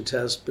qualification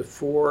test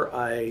before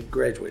I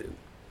graduated.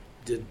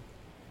 Did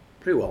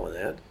pretty well in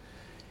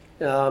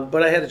that,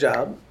 but I had a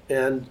job,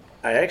 and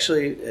I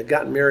actually had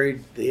gotten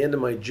married the end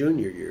of my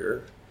junior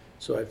year.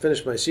 So I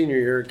finished my senior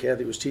year.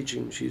 Kathy was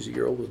teaching. She's a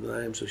year older than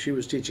I am, so she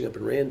was teaching up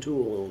in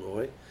Rantoul,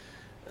 Illinois.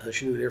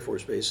 She knew the Air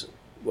Force Base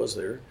was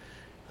there.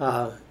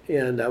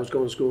 And I was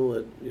going to school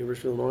at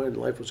University of Illinois, and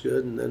life was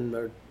good. And then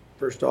our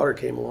first daughter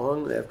came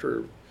along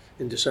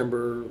in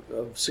December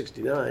of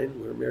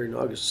 '69. We were married in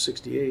August of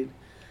 '68.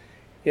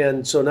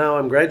 And so now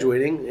I'm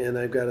graduating, and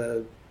I've got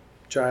a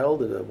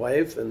child and a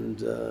wife, and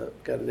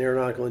got an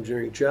aeronautical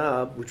engineering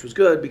job, which was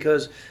good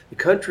because the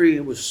country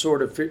was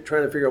sort of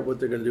trying to figure out what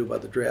they're going to do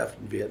about the draft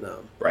in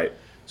Vietnam. Right.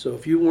 So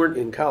if you weren't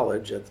in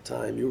college at the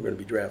time, you were going to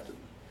be drafted.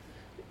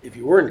 If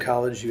you were in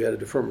college, you had a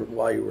deferment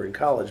while you were in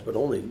college, but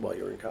only while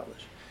you were in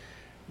college.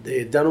 They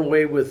had done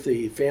away with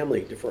the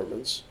family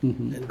deferments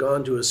and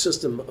gone to a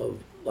system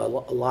of a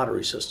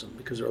lottery system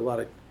because there are a lot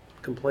of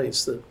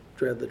complaints that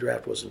the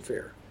draft wasn't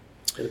fair.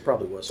 And it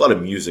probably was. A lot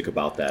of music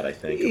about that, I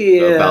think,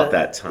 Yeah, about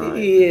that time.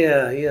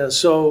 Yeah.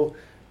 So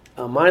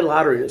my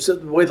lottery, so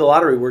the way the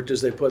lottery worked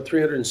is they put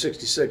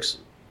 366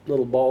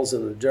 little balls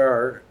in a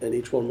jar, and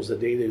each one was the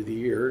date of the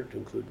year, to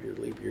include your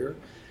leap year,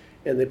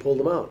 and they pulled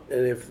them out.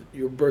 And if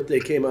your birthday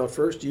came out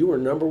first, you were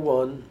number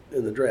one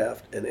in the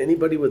draft, and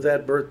anybody with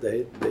that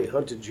birthday, they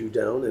hunted you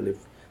down, and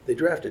if they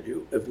drafted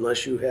you,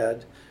 unless you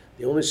had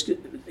the only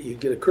you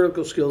get a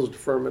critical skills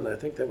deferment, and I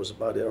think that was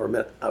about it, or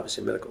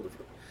obviously medical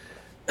deferment.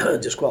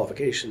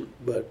 Disqualification,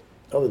 but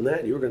other than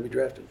that, you were going to be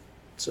drafted.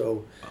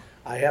 So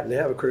I happened to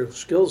have a critical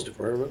skills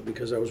deferment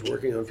because I was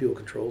working on fuel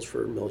controls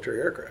for military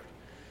aircraft.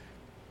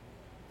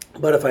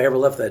 But if I ever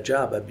left that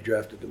job, I'd be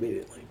drafted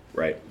immediately.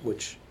 Right.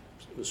 Which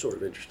was sort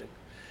of interesting.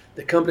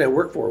 The company I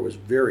worked for was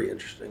very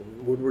interesting,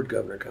 Woodward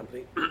Governor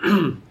Company.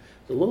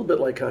 It's a little bit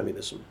like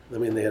communism. I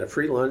mean, they had a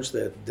free lunch,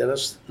 they had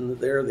dentists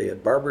there, they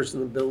had barbers in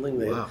the building,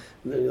 they had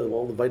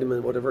all the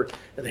vitamin, whatever,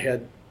 and they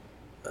had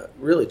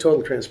really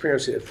total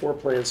transparency. They had 4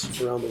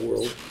 plants around the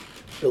world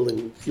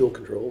building fuel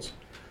controls,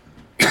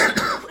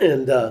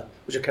 and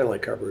which are kind of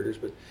like carburetors.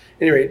 But at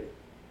any rate,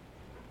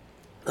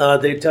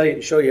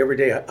 they show you every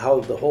day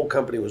how the whole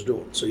company was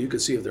doing, so you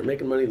could see if they're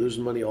making money,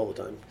 losing money all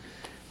the time.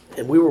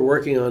 And we were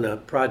working on a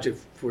project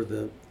for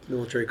the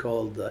military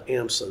called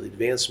AMSA, the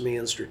Advanced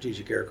Manned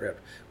Strategic Aircraft,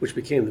 which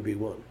became the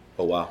B-1.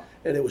 Oh, wow.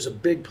 And it was a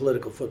big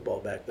political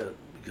football back then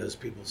because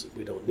people said,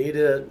 we don't need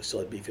it, we still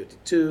had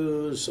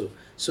B-52s.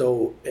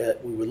 So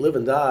we would live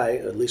and die,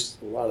 at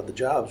least a lot of the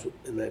jobs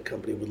in that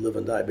company would live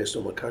and die based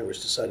on what Congress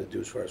decided to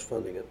do as far as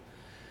funding it.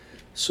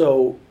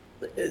 So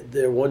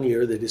there one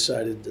year they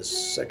decided, the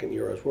second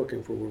year I was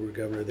working for Woodward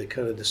Governor, they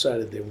kind of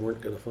decided they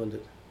weren't going to fund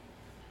it.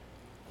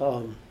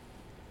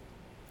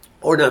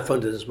 or not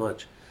funded as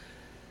much.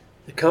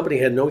 The company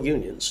had no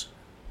unions.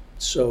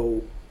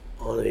 So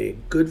on a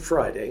Good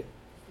Friday,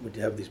 we'd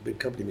have these big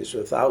company meetings. So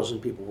 1,000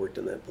 people worked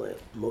in that plant,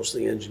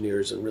 mostly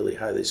engineers and really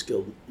highly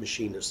skilled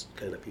machinist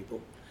kind of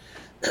people.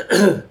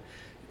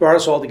 Brought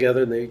us all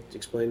together and they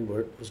explained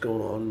what was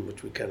going on,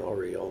 which we kind of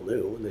already all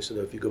knew. And they said,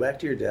 if you go back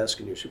to your desk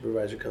and your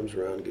supervisor comes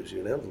around and gives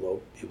you an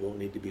envelope, you won't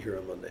need to be here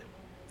on Monday.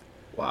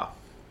 Wow.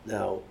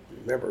 Now,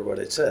 remember what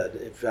I said.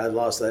 If I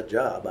lost that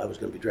job, I was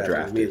going to be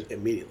drafted.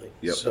 Immediately.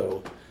 Yep.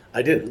 So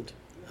I didn't.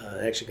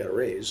 I actually got a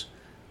raise.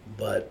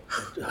 But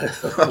I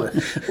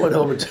went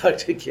home and talked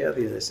to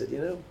Kathy and I said,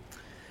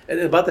 and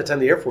about that time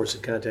the Air Force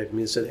had contacted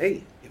me and said,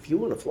 hey, if you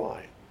want to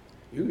fly,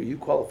 you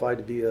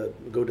qualified to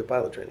go to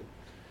pilot training.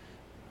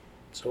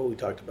 So we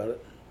talked about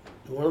it.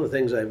 One of the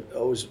things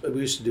we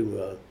used to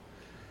do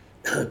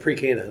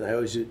pre-Cana, and I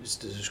always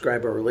used to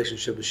describe our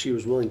relationship as she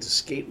was willing to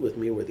skate with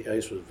me where the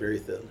ice was very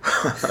thin.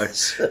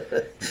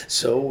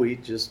 So we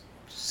just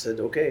said,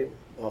 okay,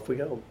 off we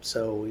go.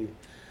 So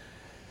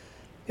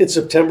in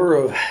September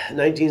of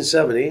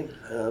 1970,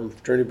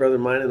 fraternity brother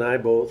of mine and I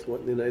both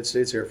went in the United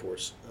States Air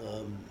Force.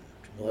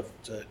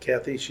 Left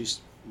Kathy,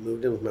 she's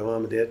moved in with my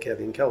mom and dad,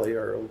 Kathy and Kelly,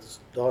 our oldest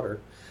daughter.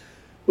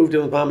 Moved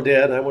in with mom and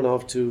dad, and I went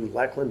off to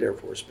Lackland Air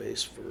Force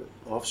Base for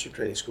officer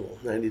training school.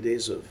 90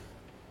 days of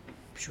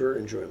pure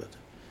enjoyment.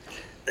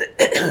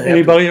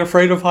 Anybody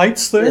afraid of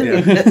heights there?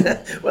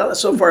 Yeah. Well,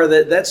 so far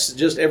that's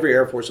just every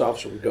Air Force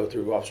officer would go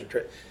through officer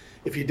training.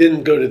 If you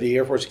didn't go to the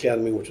Air Force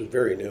Academy, which was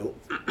very new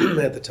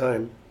at the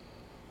time,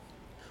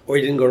 or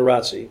you didn't go to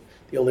ROTC,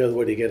 the only other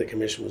way to get a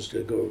commission was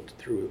to go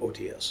through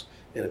OTS.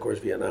 And of course,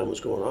 Vietnam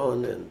was going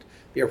on, and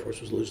the Air Force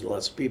was losing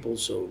lots of people,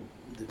 so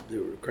they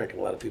were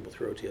cranking a lot of people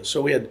through OTS.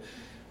 So we had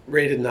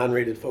rated,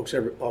 non-rated folks,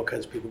 all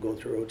kinds of people going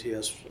through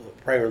OTS.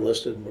 Prior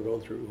enlisted, and we're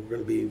going to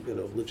be,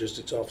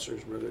 logistics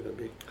officers, where they're going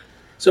to be.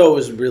 So it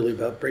was really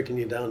about breaking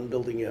you down and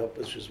building you up,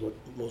 which is what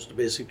most of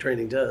basic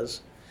training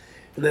does.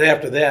 And then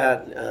after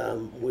that,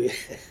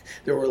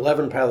 there were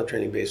 11 pilot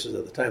training bases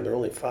at the time. There are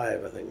only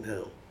 5, I think,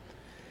 now.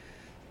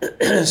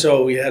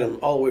 So we had them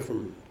all the way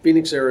from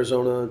Phoenix,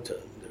 Arizona, to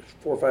there's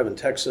 4 or 5 in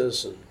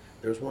Texas, and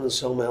there's one in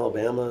Selma,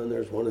 Alabama, and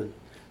there's one in.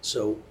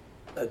 So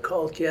I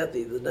called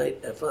Kathy the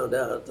night I found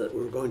out that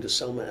we were going to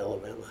Selma,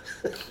 Alabama.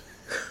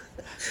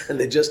 And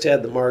they just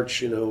had the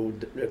march,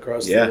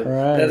 across the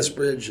Pettus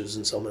Bridge is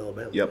in Selma,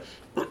 Alabama. Yep.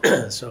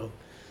 So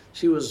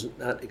she was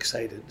not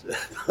excited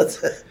about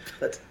that,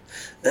 but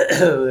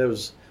it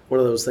was one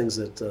of those things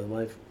that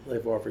life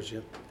offers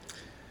you.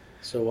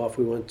 So off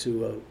we went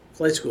to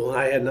flight school, and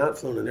I had not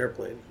flown an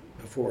airplane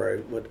before I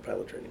went to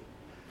pilot training.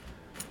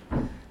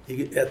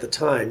 At the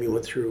time, you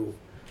went through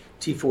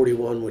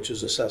T-41, which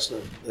is a Cessna.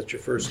 That's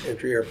your first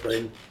entry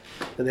airplane.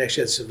 And they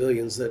actually had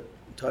civilians that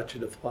taught you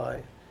to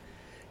fly.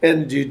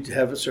 And you'd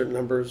have a certain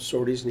number of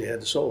sorties, and you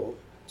had to solo.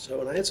 So,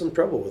 and I had some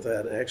trouble with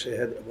that. I actually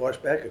had to wash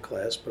back a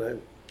class, but I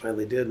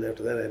finally did. And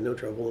after that, I had no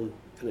trouble and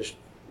finished,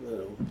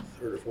 3rd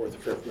or 4th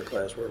or 5th in the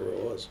class, wherever it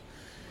was.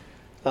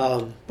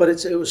 But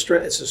it's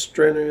a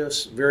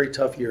strenuous, very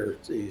tough year.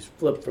 You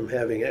flip from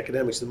having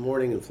academics in the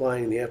morning and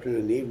flying in the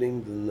afternoon and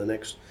evening. Then the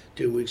next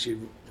 2 weeks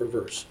you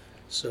reverse.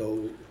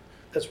 So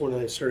that's when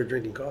I started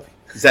drinking coffee.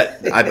 Is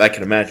that I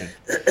can imagine.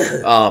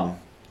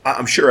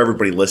 I'm sure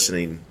everybody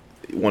listening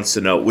wants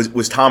to know: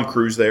 was Tom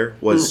Cruise there?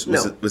 Was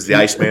the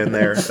Iceman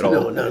there at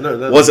all?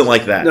 No. Wasn't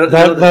like that.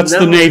 That's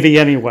the Navy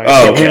anyway.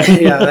 Oh,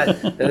 okay. Yeah,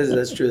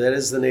 that's true. That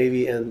is the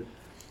Navy, and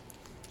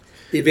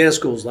the advanced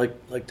schools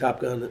like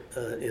Top Gun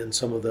and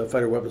some of the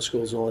fighter weapons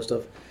schools and all that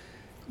stuff.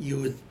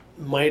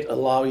 Might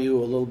allow you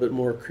a little bit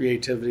more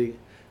creativity,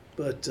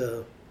 but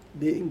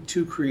being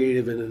too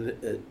creative,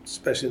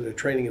 especially in a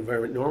training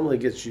environment, normally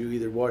gets you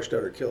either washed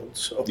out or killed.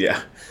 So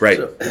yeah, right.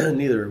 So,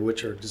 neither of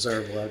which are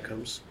desirable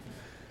outcomes.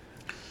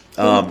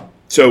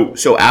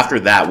 So after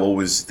that, what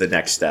was the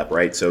next step?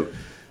 Right. So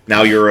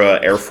now you're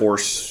a Air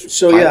Force.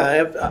 So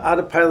pilot. Out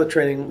of pilot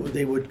training,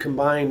 they would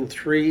combine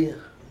 3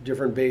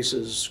 different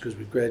bases because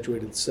we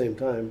graduated at the same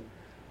time,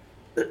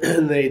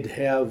 and they'd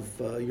have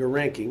your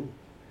ranking,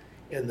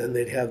 and then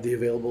they'd have the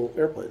available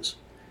airplanes.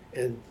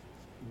 And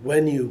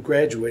when you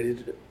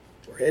graduated,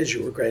 or as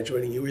you were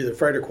graduating, you were either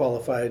fighter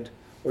qualified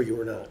or you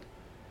were not.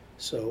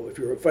 So if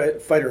you were a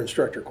fighter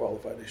instructor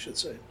qualified, I should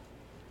say.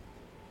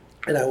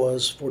 And I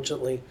was,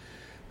 fortunately.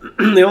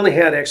 They only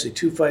had actually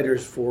 2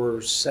 fighters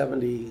for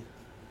 70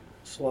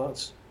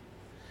 slots.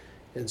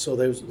 And so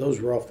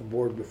those were off the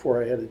board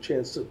before I had a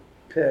chance to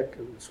pick.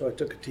 And so I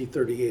took a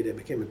T-38. I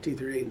became a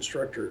T-38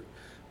 instructor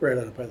right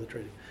out of pilot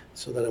training.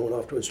 So then I went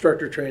off to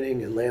instructor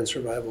training and land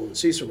survival and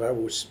sea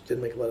survival, which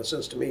didn't make a lot of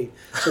sense to me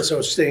since I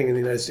was staying in the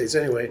United States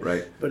anyway.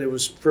 Right. But it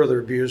was further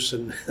abuse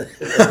and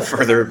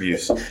further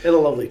abuse and a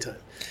lovely time.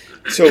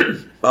 So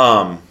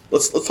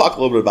let's talk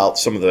a little bit about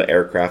some of the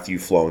aircraft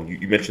you've flown.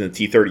 You mentioned the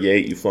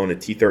T-38. You've flown a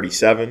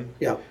T-37.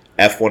 Yeah.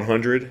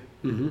 F-100.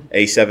 Mm-hmm.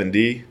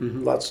 A-7D.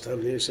 Mm-hmm. Lots of time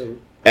in the A-7.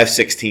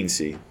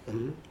 F-16C.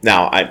 Mm-hmm.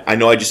 Now I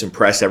know I just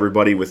impressed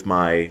everybody with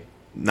my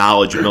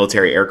knowledge of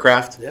military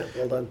aircraft. Yeah,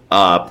 well done.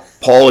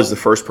 Paul is the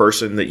first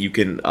person that you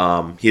can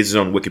he has his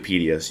own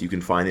Wikipedia, so you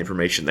can find the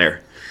information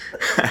there.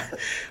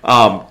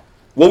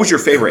 What was your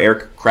favorite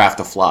aircraft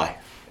to fly,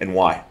 and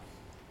why?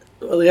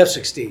 Well, the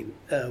F-16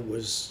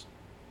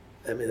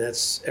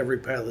 that's every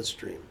pilot's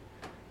dream.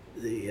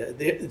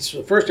 It's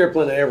the first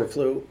airplane I ever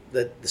flew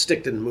that the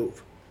stick didn't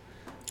move.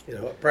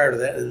 Prior to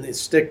that, and the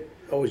stick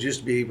always used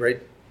to be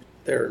right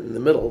there in the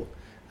middle,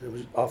 and it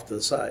was off to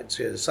the side.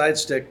 So you had a side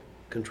stick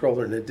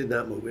controller, and it did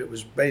not move. It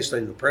was based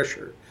on the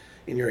pressure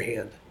in your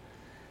hand.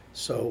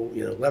 So,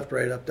 left,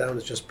 right, up, down,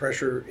 it's just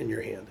pressure in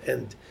your hand.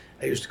 And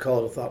I used to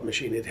call it a thought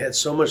machine. It had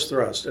so much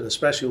thrust, and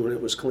especially when it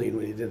was clean,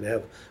 when you didn't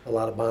have a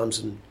lot of bombs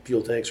and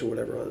fuel tanks or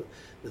whatever on it.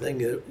 The thing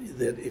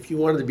that if you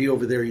wanted to be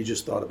over there, you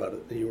just thought about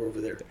it, and you were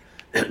over there.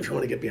 If you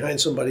want to get behind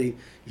somebody,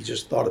 you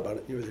just thought about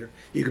it, and you were there.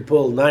 You could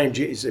pull 9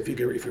 Gs, if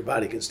your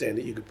body can stand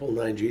it, you could pull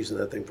 9 Gs in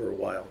that thing for a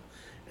while.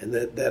 And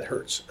that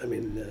hurts.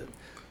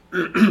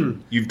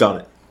 You've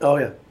done it. Oh,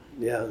 yeah.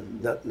 Yeah,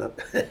 not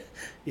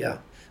yeah.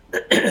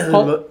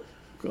 Paul,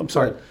 I'm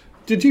sorry.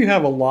 Did you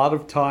have a lot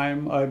of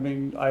time?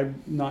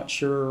 I'm not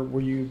sure.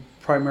 Were you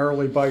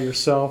primarily by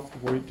yourself?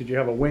 Did you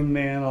have a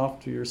wingman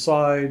off to your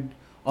side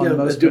on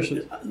most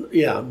missions?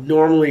 Yeah,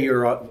 normally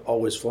you're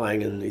always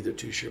flying in either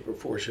 2-ship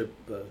or 4-ship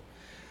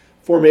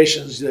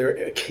formations. There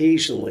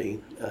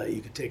occasionally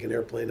you could take an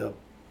airplane up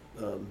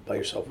by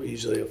yourself.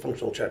 Usually a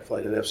functional check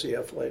flight, an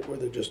FCF flight, where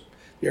the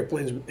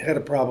airplane's had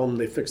a problem,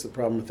 they fix the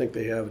problem, I think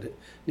they have it,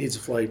 needs a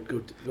flight,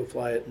 go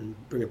fly it and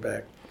bring it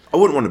back. I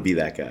wouldn't want to be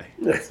that guy.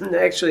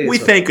 Actually, we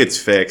think it's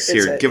fixed.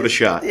 Here, give it a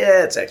shot.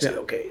 Yeah, it's actually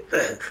okay.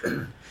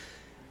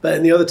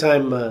 But the other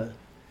time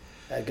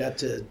I got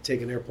to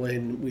take an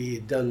airplane, we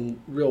had done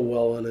real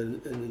well on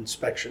an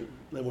inspection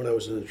when I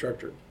was an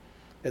instructor.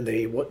 And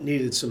they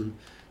needed some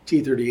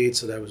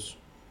T-38s that I was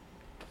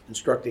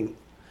instructing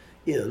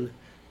in,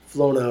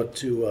 flown out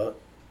to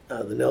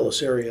the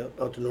Nellis area,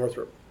 out to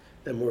Northrop.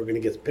 And we were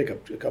going to pick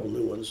up a couple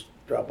new ones,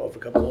 drop off a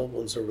couple old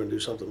ones, so we're going to do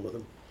something with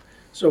them.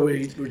 So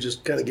we were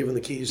just kind of giving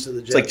the keys to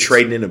the jet. It's like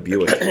trading in a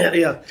Buick.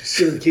 Yeah,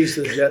 giving the keys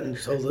to the jet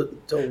and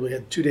told we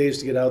had 2 days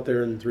to get out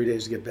there and 3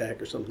 days to get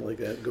back or something like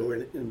that. Go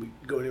in and we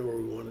go anywhere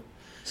we wanted.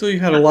 So you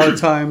had a lot of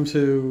time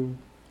to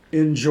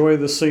enjoy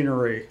the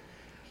scenery.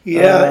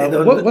 Yeah.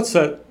 What's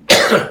that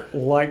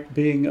like,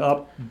 being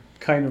up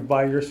kind of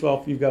by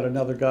yourself? You've got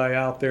another guy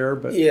out there,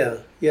 but yeah.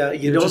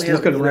 You don't just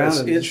have. looking around. It's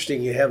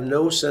interesting. You have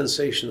no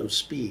sensation of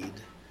speed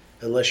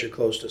unless you're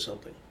close to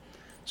something.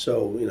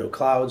 So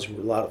clouds were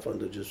a lot of fun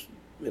to just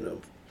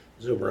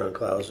zoom around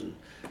clouds and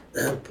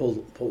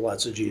pull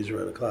lots of G's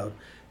around a cloud.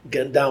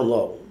 Get down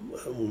low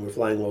when we're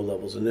flying low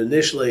levels. And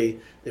initially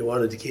they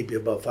wanted to keep you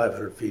above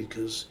 500 feet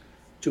because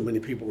too many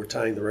people were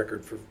tying the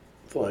record for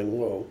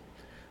flying low.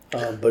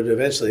 But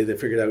eventually they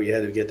figured out you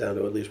had to get down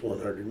to at least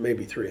 100,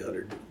 maybe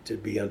 300 to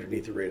be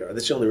underneath the radar.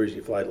 That's the only reason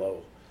you fly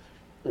low,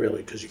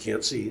 really, because you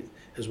can't see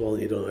as well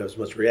and you don't have as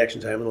much reaction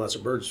time, and lots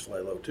of birds fly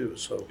low too.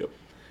 So,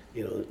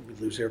 we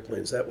lose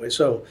airplanes that way.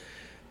 So,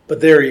 but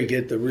there you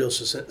get the real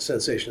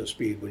sensation of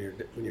speed when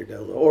you're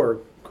down low. Or,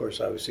 of course,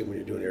 obviously when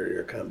you're doing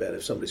air-to-air combat,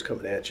 if somebody's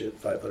coming at you at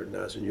 500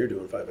 knots and you're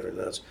doing 500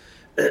 knots,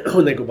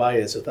 when they go by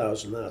you, it's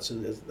 1,000 knots,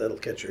 and that'll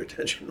catch your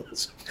attention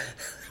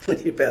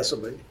when you pass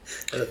somebody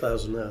at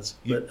 1,000 knots.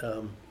 But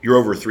you're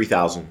over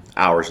 3,000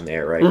 hours in the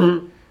air, right?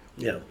 Mm-hmm.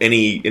 Yeah.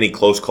 Any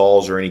close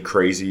calls or any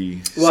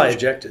crazy? Well, I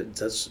ejected.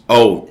 It's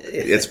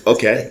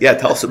okay. Yeah,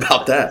 tell us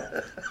about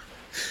that.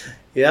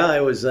 Yeah,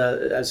 I was.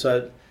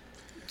 So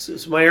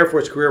my Air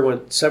Force career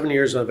went 7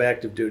 years of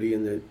active duty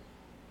in the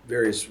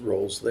various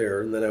roles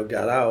there, and then I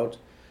got out,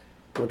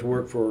 went to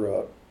work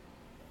for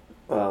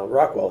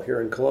Rockwell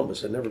here in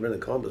Columbus. I'd never been in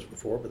Columbus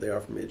before, but they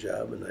offered me a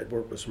job, and I'd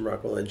worked with some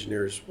Rockwell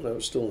engineers when I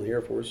was still in the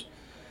Air Force.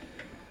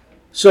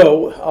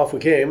 So off we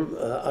came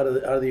out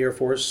of the Air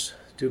Force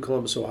to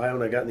Columbus, Ohio,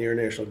 and I got in the Air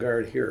National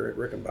Guard here at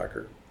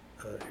Rickenbacker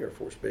Air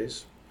Force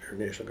Base, Air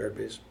National Guard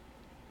Base.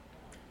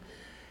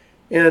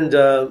 And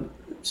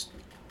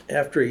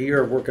after a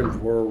year of working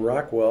for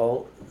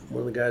Rockwell,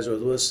 one of the guys I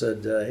was with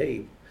said,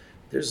 hey,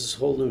 there's this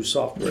whole new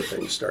software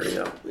thing starting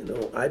out.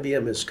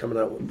 IBM is coming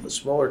out with the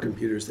smaller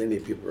computers. They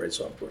need people to write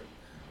software.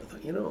 I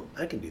thought,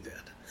 I can do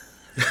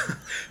that.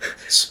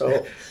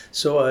 so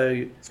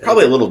I... It's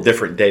probably a little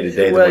different day to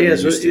day than what you're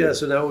used to.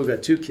 So now we've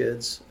got 2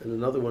 kids and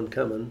another one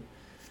coming.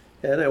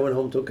 And I went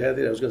home and told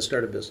Kathy that I was going to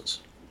start a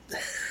business.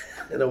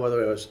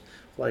 Whether I was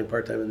flying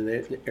part-time in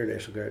the Air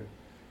National Guard.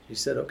 She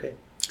said, okay.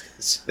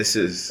 This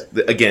is,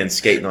 again,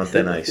 skating on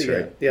thin ice,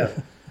 right? Yeah.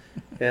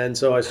 And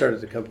so I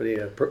started the company,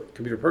 a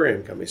computer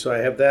programming company. So I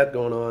have that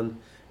going on,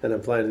 and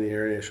I'm flying in the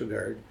Air National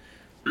Guard.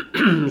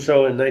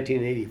 So in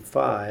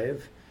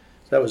 1985,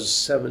 that was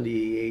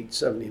 78,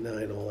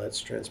 79, all that's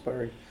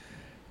transpiring.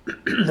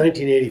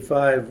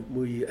 1985,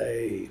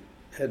 I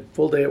had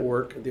full day at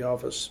work at the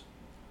office.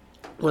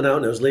 Went out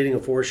and I was leading a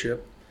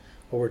 4-ship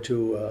over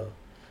to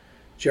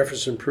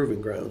Jefferson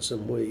Proving Grounds.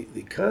 And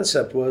the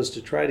concept was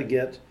to try to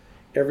get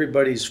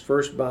everybody's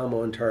first bomb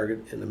on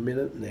target in a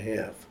minute and a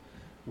half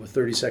with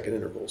 30-second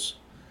intervals.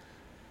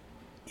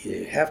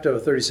 You have to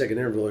have a 30-second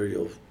interval or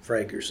you'll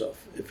frag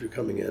yourself if you're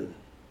coming in.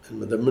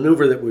 And the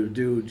maneuver that we would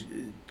do,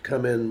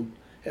 come in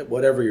at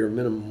whatever your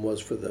minimum was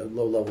for the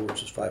low level,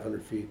 which is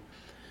 500 feet.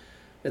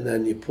 And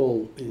then you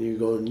pull, and you're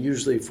going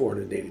usually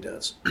 480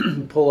 knots.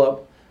 Pull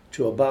up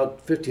to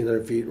about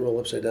 1,500 feet, roll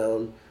upside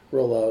down,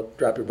 roll out,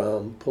 drop your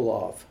bomb, pull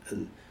off.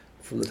 And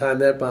from the time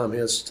that bomb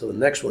hits till the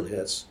next one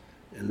hits,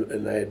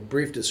 and I had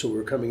briefed it so we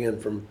were coming in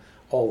from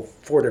all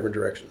 4 different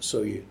directions.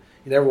 So you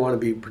never want to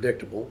be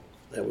predictable.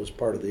 That was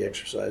part of the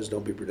exercise,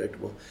 don't be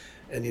predictable.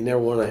 And you never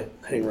want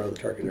to hang around the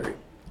target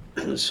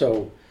area.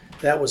 So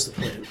that was the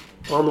plan.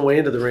 On the way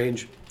into the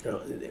range,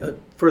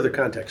 further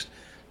context,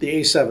 the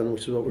A7,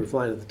 which is what we were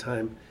flying at the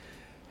time,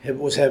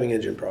 was having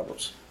engine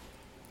problems.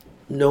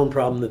 Known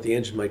problem that the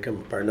engine might come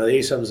apart. Now the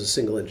A7 is a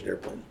single engine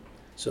airplane.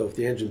 So if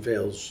the engine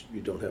fails,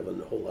 you don't have a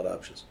whole lot of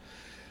options.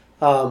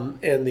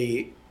 And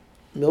the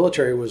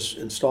military was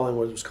installing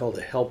what was called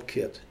a help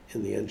kit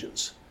in the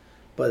engines,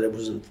 but it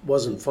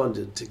wasn't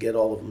funded to get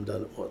all of them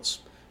done at once.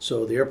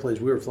 So the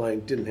airplanes we were flying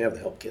didn't have the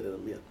help kit in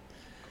them yet.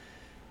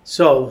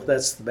 So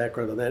that's the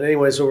background on that.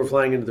 Anyway, so we're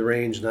flying into the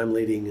range, and I'm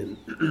leading,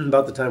 and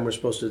about the time we're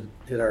supposed to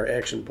hit our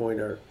action point,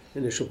 our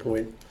initial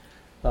point,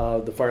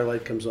 the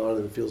firelight comes on,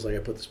 and it feels like I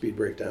put the speed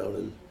brake down,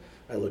 and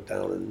I look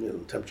down, and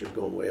the temperature's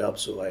going way up,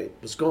 so I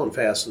was going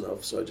fast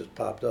enough, so I just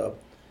popped up.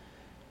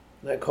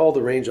 And I called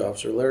the range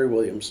officer, Larry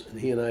Williams, and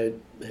he and I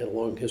had a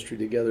long history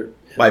together.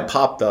 By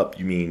popped up,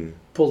 you mean?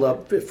 Pulled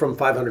up from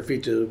 500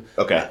 feet to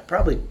Okay.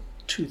 Probably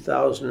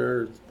 2,000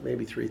 or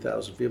maybe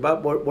 3,000 feet,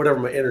 about whatever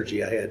my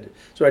energy I had.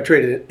 So I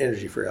traded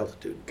energy for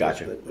altitude.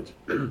 Gotcha. Which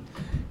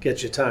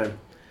gets you time.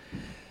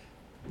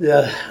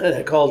 Yeah, and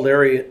I called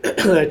Larry,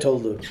 and I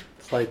told the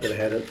flight that I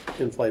had an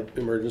in-flight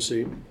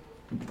emergency.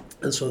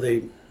 And so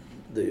the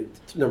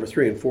number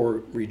 3 and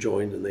 4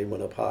 rejoined, and they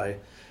went up high,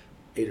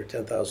 8,000 or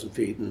 10,000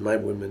 feet, and my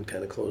women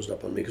kind of closed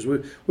up on me because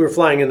we were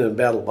flying in a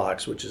battle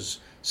box, which is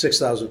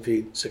 6,000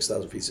 feet,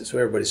 6,000 feet. So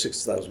everybody's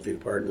 6,000 feet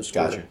apart in the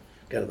square, Gotcha.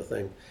 kind of a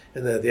thing.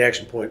 And then at the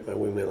action point, my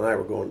women and I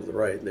were going to the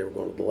right, and they were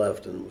going to the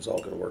left, and it was all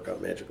going to work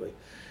out magically.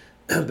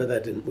 But we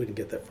didn't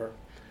get that far.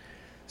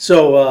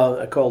 So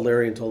I called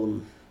Larry and told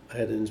him I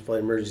had an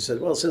in-flight emergency. He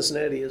said, well,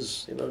 Cincinnati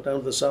is down to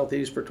the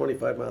southeast for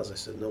 25 miles. I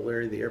said, no,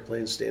 Larry, the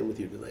airplane's staying with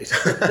you tonight.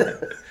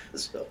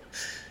 So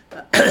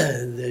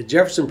the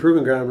Jefferson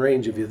Proving Ground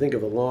Range, if you think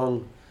of a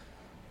long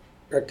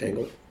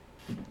rectangle,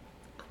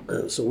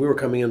 so we were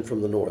coming in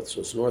from the north,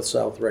 so it's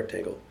north-south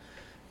rectangle.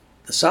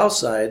 The south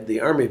side, the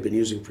Army had been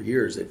using for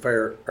years. They'd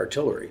fire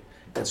artillery.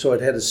 And so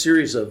it had a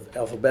series of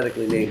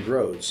alphabetically named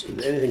roads.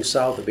 And anything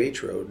south of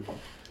H Road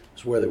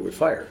was where they would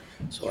fire.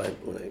 So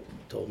when I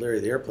told Larry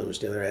the airplane was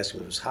standing there asking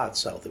if it was hot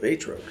south of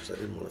H Road, because I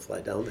didn't want to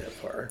fly down that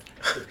far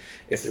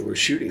if they were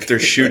shooting. If they're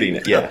shooting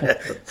it, yeah.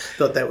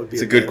 Thought that would be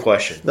it's a good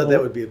question. Thought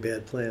that would be a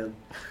bad plan.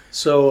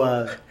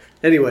 So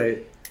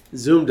anyway,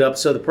 zoomed up.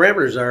 So the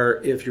parameters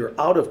are if you're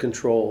out of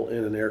control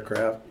in an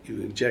aircraft,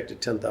 you eject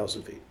at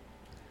 10,000 feet.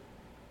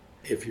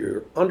 If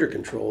you're under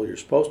control, you're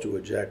supposed to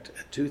eject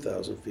at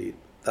 2,000 feet,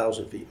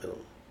 1,000 feet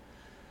minimum.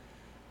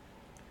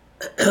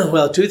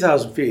 Well,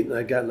 2,000 feet, and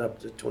I'd gotten up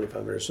to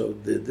 2,500. So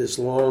this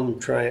long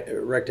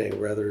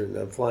rectangle, and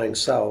I'm flying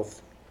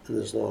south in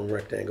this long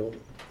rectangle.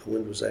 The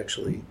wind was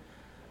actually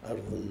out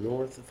of the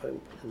north, if I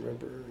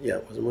remember. Yeah,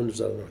 the wind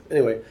was out of the north.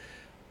 Anyway,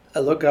 I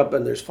look up,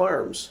 and there's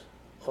farms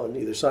on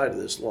either side of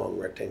this long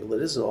rectangle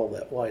that isn't all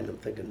that wide, and I'm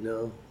thinking,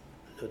 no,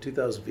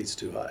 2,000 feet's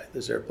too high.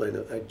 This airplane,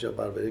 I'd jump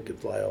out of it, it could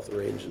fly off the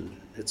range and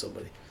hit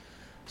somebody.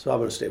 So I'm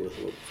going to stay with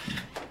it.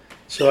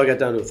 So I got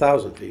down to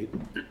 1,000 feet,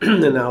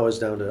 and now I was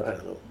down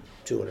to,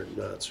 200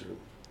 knots or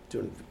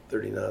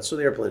 230 knots. So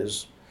the airplane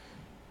is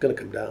going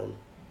to come down.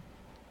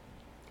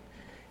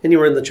 And you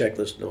were in the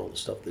checklist and all the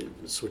stuff, the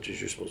switches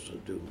you're supposed to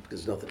do,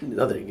 because nothing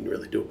you can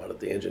really do about it.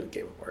 The engine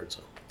came apart,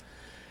 so.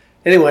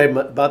 Anyway,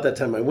 about that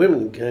time, my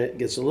woman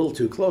gets a little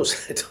too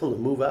close. I told him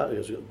to move out. He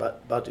goes,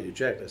 about to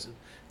eject. I said,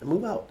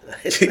 move out.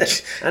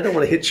 I don't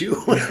want to hit you.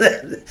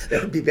 That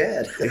would be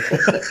bad.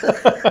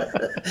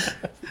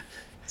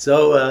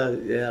 So,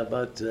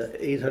 about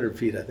 800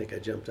 feet, I think I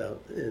jumped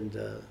out.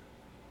 And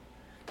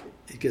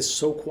it gets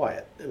so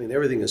quiet. I mean,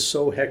 everything is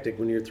so hectic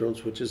when you're throwing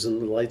switches and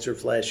the lights are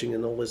flashing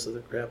and all this other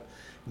crap.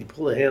 You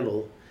pull the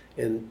handle,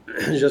 and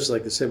just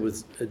like I said,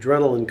 with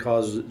adrenaline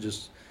causes, it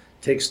just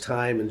takes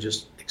time and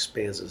just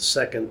expands. A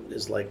second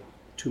is like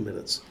 2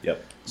 minutes.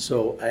 Yep.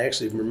 So I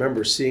actually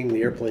remember seeing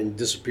the airplane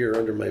disappear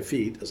under my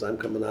feet as I'm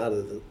coming out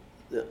of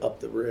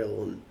up the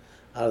rail and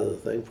out of the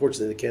thing.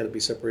 Fortunately, the canopy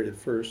separated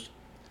first.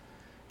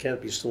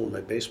 Canopy's still in my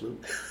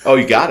basement. Oh,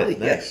 you got it.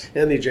 Nice.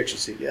 Yeah. And the ejection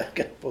seat. Yeah, I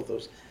got both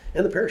those.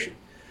 And the parachute,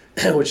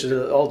 which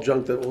is all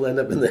junk that will end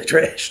up in the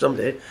trash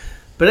someday.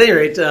 But at any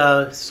rate,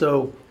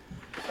 so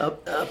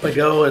up I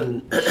go,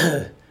 and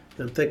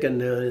I'm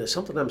thinking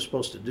something I'm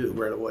supposed to do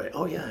right away.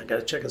 Oh, yeah, I got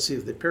to check and see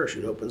if the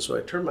parachute opens. So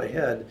I turn my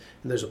head,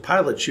 and there's a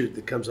pilot chute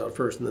that comes out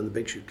first, and then the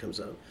big chute comes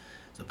out.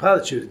 The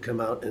pilot chute had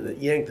come out, and it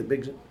yanked the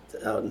big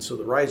out, and so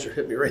the riser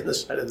hit me right in the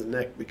side of the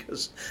neck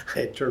because I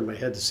had turned my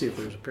head to see if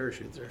there was a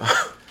parachute there.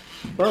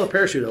 Well, the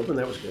parachute opened.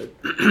 That was good.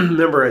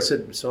 Remember, I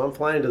said, so I'm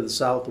flying to the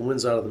south, the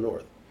wind's out of the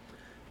north.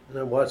 And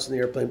I'm watching the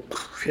airplane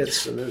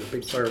hits, and there's a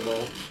big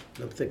fireball.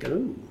 And I'm thinking,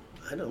 ooh,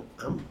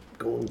 I'm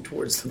going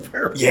towards the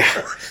fireball.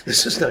 Yeah.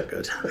 This is not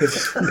good.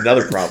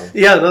 Another problem.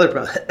 Yeah, another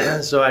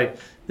problem. So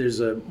there's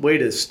a way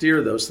to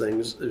steer those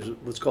things. There's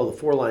what's called a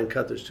 4-line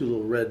cut. There's 2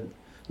 little red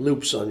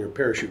loops on your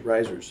parachute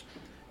risers.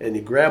 And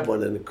you grab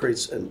one and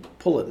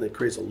pull it, and it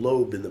creates a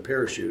lobe in the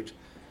parachute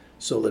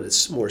so that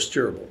it's more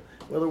steerable.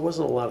 Well, there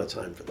wasn't a lot of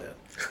time for that.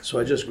 So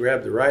I just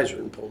grabbed the riser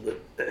and pulled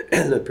it,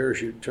 and the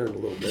parachute turned a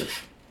little bit,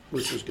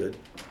 which was good.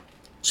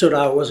 So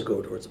now I wasn't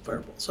going towards the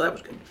fireball, so that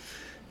was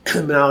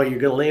good. Now you're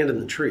going to land in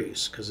the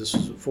trees, because this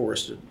is a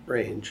forested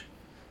range,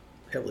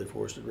 heavily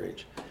forested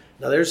range.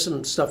 Now there's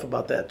some stuff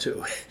about that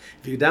too.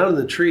 If you're down in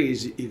the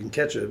trees, you can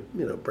catch a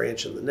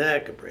branch in the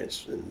neck, a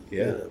branch in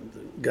the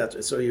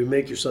gut. So you're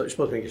supposed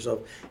to make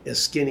yourself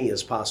as skinny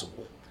as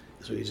possible.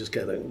 So you just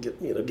gotta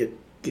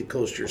get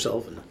close to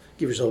yourself and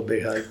give yourself a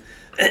big hug.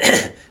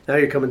 Now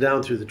you're coming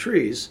down through the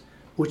trees,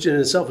 which in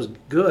itself is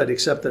good,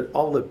 except that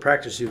all the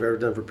practice you've ever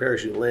done for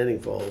parachute landing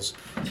falls,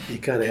 you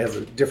kind of have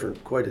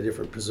quite a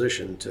different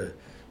position to,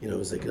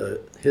 as they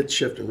hit,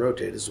 shift, and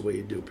rotate is the way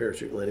you do a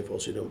parachute landing fall,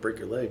 so you don't break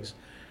your legs.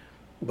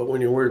 But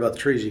when you're worried about the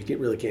trees, you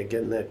really can't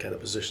get in that kind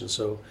of position.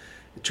 So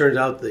it turned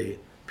out the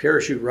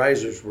parachute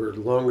risers were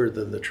longer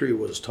than the tree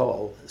was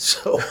tall.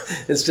 So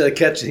instead of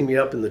catching me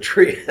up in the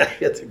tree, I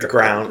hit the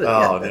ground.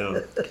 Oh,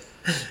 no.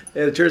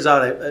 And it turns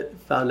out I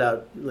found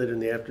out later in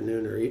the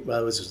afternoon,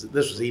 this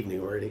was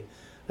evening already.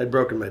 I'd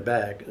broken my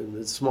back, and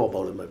it's a small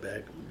bone in my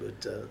back,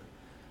 but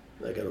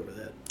I got over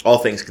that. All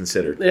things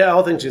considered. Yeah,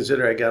 all things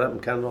considered, I got up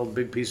and counted all the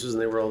big pieces,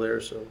 and they were all there.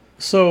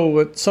 So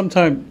at some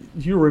time,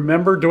 do you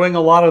remember doing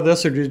a lot of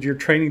this, or did your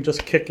training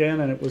just kick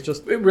in and it was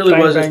just? It really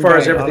bang, was, bang, as far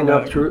bang, as everything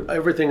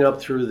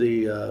up through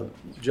the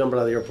jumping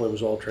out of the airplane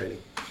was all training.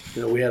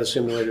 We had a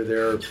simulator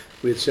there.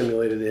 We had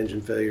simulated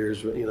engine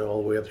failures,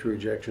 all the way up through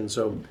ejection.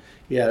 So,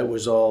 yeah, it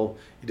was all,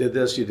 you did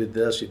this, you did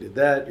this, you did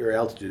that. Your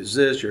altitude is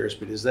this, your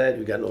airspeed is that.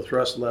 You got no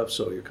thrust left,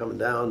 so you're coming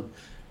down.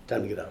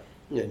 Time to get out.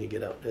 And you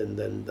get out, and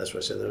then that's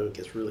what I said. Then it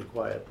gets really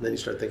quiet, and then you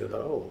start thinking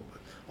about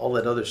all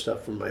that other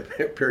stuff from my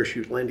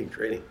parachute landing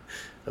training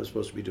I'm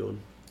supposed to be doing.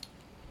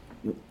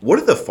 What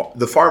are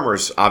the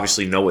farmers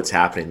obviously know what's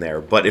happening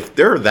there, but if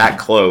they're that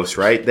close,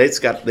 right? They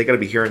got to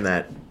be hearing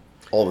that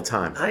all the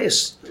time. They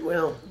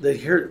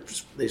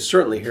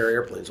certainly hear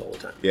airplanes all the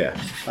time. Yeah.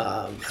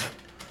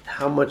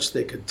 How much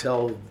they could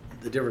tell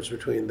the difference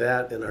between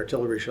that and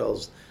artillery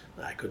shells,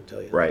 I couldn't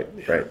tell you. Right.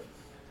 Yeah.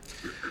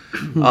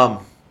 Right.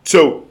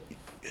 So.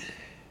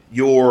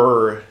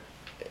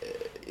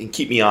 And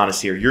keep me honest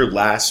here, your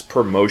last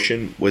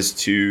promotion was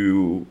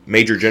to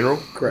Major General?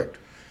 Correct.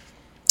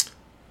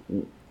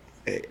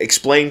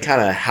 Explain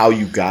kind of how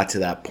you got to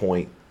that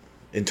point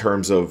in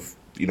terms of,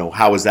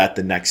 how was that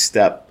the next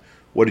step?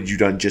 What had you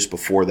done just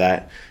before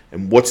that?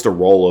 And what's the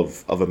role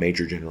of a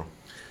Major General?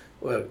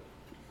 Well,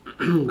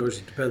 of course,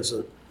 it depends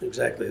on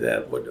exactly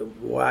that.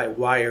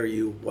 Why are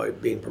you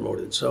being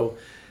promoted? So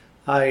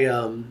I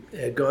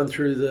had gone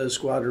through the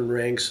squadron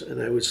ranks, and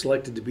I was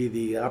selected to be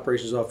the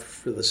operations officer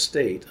for the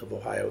state of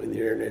Ohio in the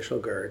Air National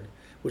Guard,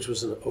 which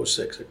was an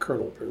 06, a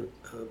colonel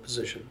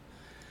position.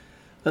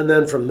 And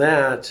then from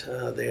that,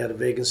 they had a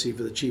vacancy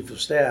for the chief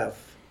of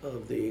staff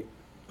of the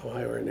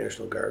Ohio Air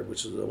National Guard,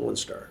 which is a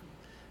 1-star.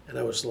 And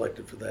I was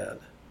selected for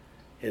that.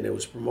 And it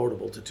was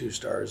promotable to 2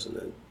 stars, and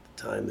at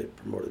the time they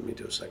promoted me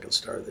to a 2nd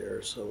star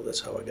there. So that's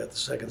how I got the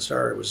 2nd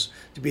star. It was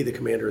to be the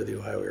commander of the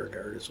Ohio Air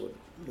Guard is what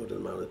it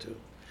amounted to.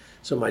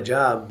 So my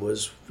job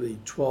was for the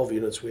 12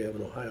 units we have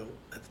in Ohio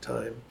at the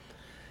time,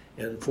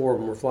 and 4 of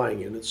them were flying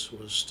units,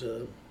 was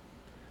to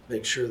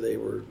make sure they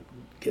were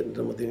getting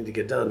done what they needed to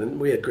get done. And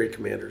we had great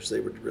commanders.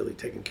 They were really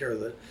taking care of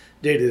the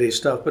day-to-day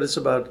stuff. But it's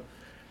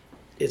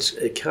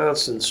a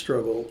constant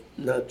struggle,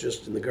 not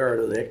just in the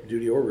Guard, on the active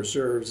duty or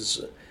reserves. It's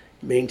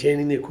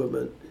maintaining the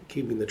equipment,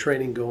 keeping the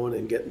training going,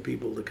 and getting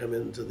people to come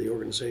into the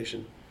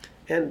organization,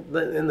 and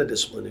the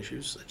discipline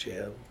issues that you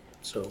have.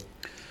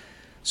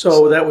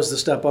 So that was the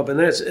step up, and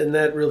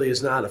that really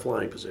is not a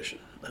flying position.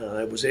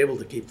 I was able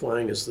to keep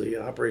flying as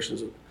the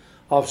operations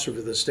officer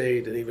for the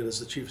state, and even as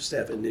the chief of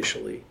staff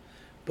initially,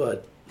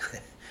 but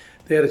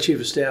they had a chief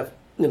of staff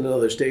in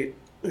another state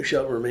who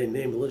shall remain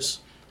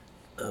nameless,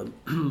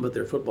 but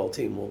their football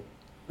team will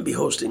be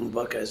hosting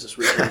Buckeyes this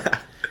weekend,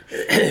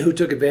 who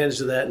took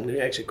advantage of that and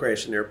actually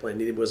crashed an airplane.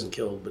 He wasn't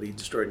killed, but he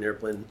destroyed an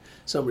airplane.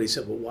 Somebody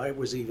said, well, why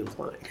was he even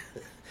flying?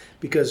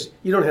 Because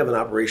you don't have an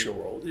operational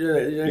role. You're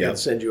not going to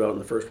send you out in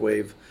the first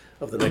wave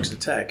of the next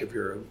attack if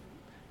you're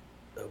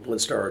a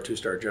 1-star or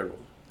 2-star general.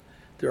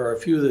 There are a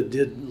few that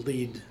did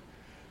lead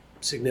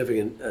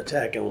significant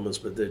attack elements,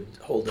 but they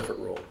hold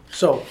different role.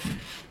 So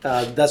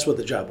that's what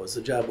the job was.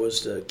 The job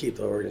was to keep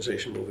the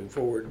organization moving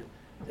forward,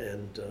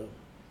 and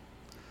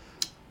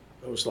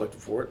I was selected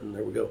for it, and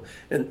there we go.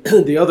 And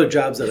the other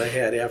jobs that I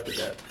had after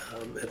that,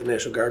 at the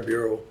National Guard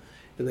Bureau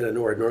and then at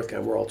NORAD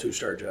Northcom, were all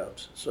 2-star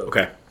jobs. So,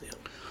 okay. Yeah.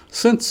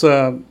 Since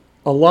a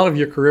lot of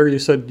your career, you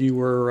said you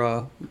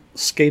were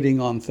skating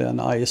on thin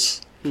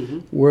ice. Mm-hmm.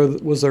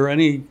 Was there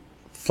any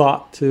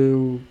thought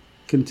to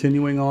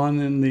continuing on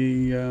in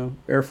the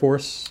Air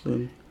Force?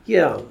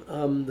 Yeah.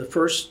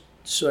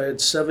 So I had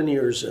 7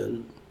 years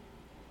in,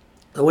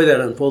 the way that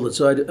unfolded.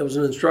 So I was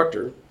an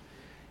instructor,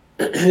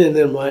 and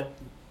then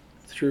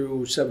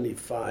through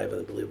 75,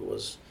 I believe it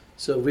was.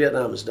 So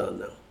Vietnam is done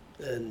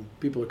now, and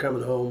people are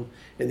coming home,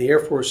 and the Air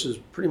Force is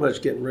pretty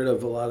much getting rid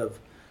of a lot of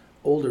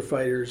older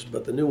fighters,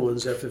 but the new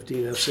ones,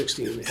 F-15,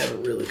 F-16,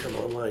 haven't really come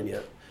online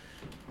yet.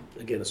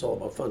 Again, it's all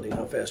about funding,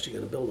 how fast you're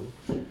going to build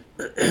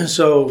them.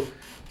 So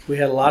we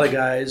had a lot of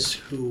guys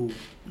who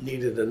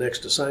needed a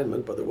next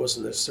assignment, but there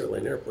wasn't necessarily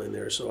an airplane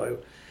there. So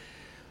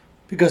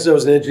because I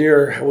was an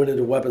engineer, I went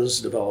into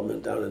weapons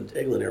development down in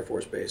Eglin Air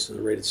Force Base in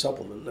the rated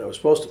supplement. And I was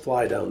supposed to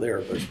fly down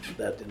there, but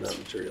that did not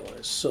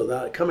materialize.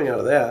 So coming out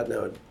of that,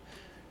 now,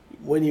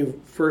 when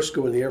you first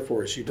go in the Air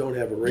Force, you don't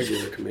have a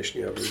regular commission,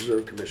 you have a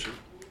reserve commission.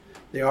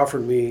 They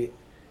offered me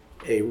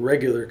a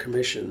regular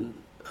commission,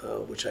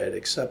 which I had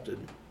accepted.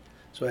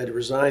 So I had to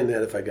resign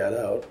that if I got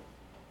out.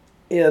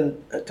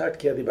 And I talked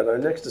to Kathy about our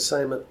next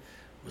assignment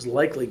was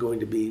likely going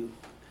to be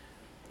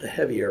a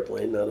heavy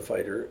airplane, not a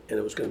fighter, and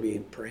it was going to be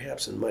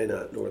perhaps in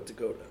Minot, North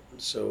Dakota.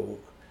 So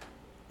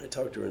I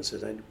talked to her and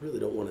said, I really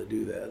don't want to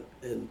do that.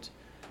 And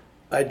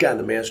I'd gotten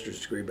a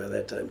master's degree by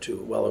that time, too,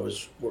 while I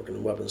was working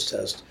in weapons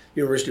test.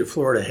 University of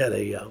Florida had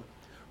a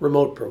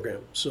remote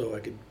program, so I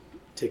could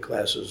take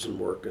classes and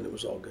work, and it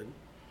was all good.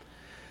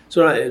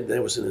 So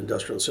that was in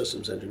industrial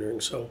systems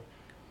engineering. So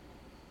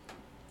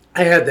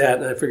I had that,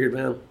 and I figured,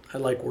 man, I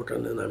like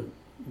working, and I'm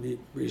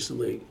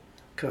reasonably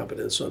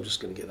competent, so I'm just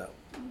going to get out.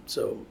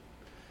 So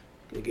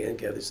again,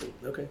 Kathy said,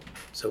 okay.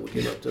 So we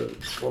came up to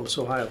Columbus,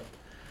 Ohio.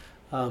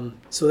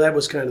 So that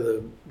was kind of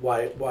the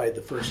why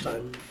the first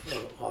time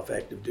off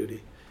active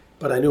duty.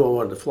 But I knew I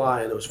wanted to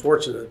fly, and I was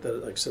fortunate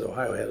that, like I said,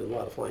 Ohio had a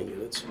lot of flying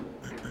units,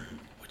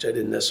 which I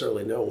didn't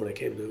necessarily know when I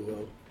came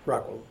to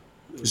Rockwell.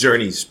 Is there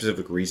any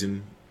specific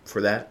reason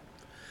for that?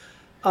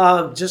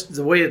 Just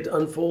the way it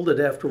unfolded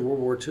after World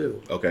War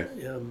II. Okay.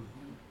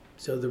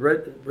 So the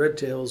Red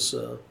Tails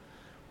were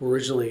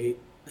originally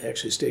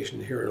actually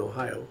stationed here in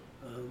Ohio.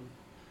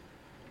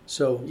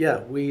 So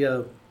yeah,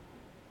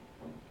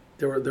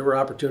 there were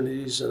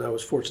opportunities, and I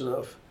was fortunate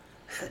enough.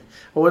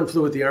 I went and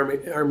flew with the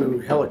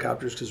Army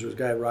helicopters because there was a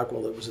guy at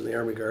Rockwell that was in the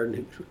Army Guard,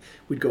 and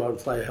we'd go out and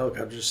fly a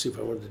helicopter just to see if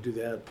I wanted to do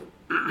that. But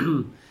at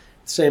the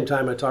same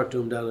time, I talked to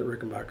them down at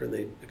Rickenbacker, and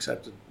they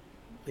accepted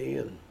me,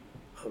 and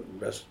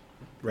rest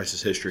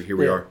is history. Here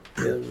we are.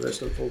 Yeah, the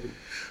rest unfolded.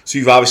 So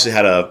you've obviously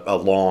had a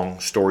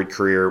long, storied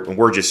career, and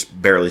we're just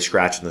barely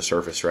scratching the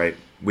surface, right?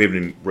 We haven't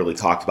even really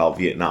talked about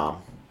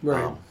Vietnam.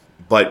 Right.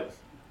 But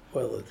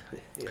well,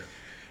 yeah.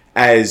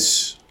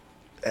 As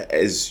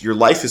your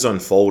life is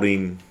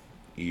unfolding,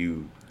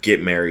 you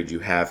get married, you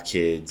have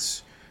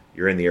kids,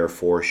 you're in the Air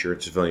Force, you're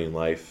in civilian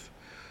life.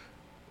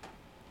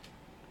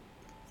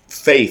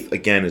 Faith,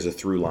 again, is a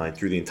through line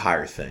through the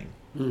entire thing.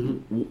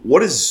 Mm-hmm. What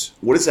does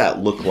that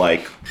look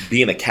like,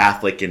 being a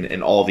Catholic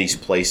in all these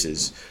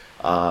places?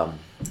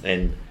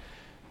 And,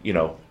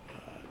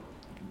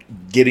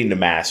 getting to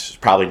Mass is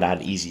probably not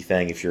an easy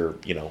thing if you're,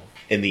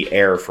 in the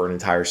air for an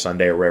entire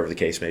Sunday or wherever the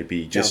case may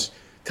be. Just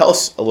tell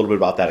us a little bit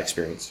about that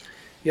experience.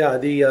 Yeah,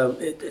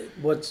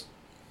 what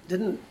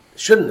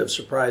shouldn't have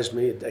surprised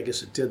me, I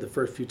guess it did the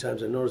first few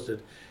times I noticed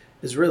it,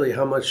 is really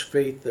how much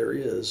faith there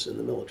is in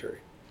the military.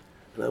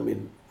 And I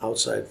mean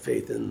outside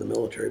faith in the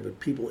military, but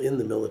people in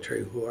the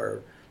military who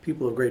are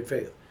people of great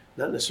faith.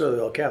 Not necessarily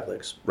all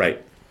Catholics.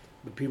 Right.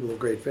 But people of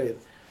great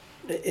faith.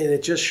 And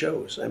it just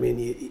shows. I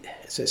mean,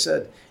 as I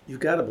said, you've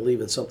got to believe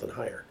in something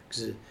higher.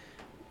 Because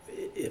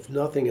if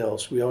nothing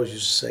else, we always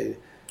used to say,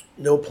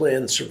 no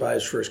plan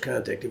survives first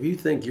contact. If you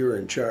think you're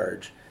in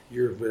charge,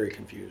 you're very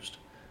confused.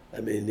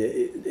 I mean,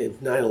 if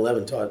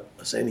 9/11 taught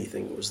us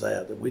anything, it was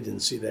that we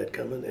didn't see that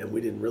coming, and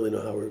we didn't really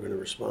know how we were going to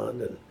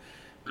respond.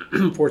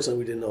 And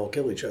fortunately, we didn't all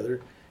kill each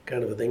other,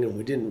 kind of a thing, and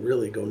we didn't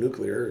really go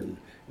nuclear and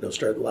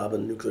start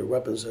lobbing nuclear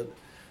weapons at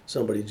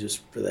somebody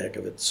just for the heck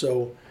of it.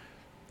 So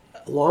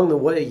along the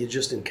way, you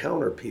just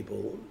encounter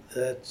people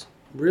that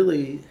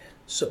really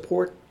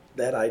support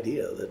that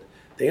idea, that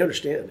they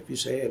understand. If you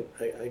say,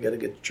 hey, I got to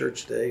get to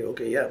church today,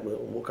 okay, yeah,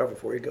 we'll cover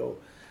for you, go.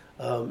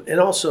 And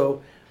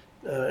also,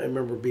 I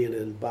remember being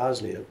in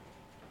Bosnia,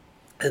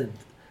 and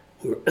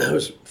I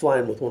was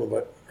flying with one of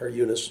our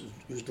units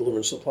who was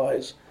delivering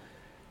supplies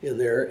in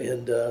there,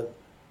 and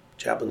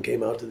chaplain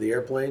came out to the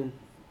airplane,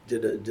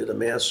 did a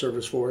mass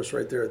service for us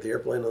right there at the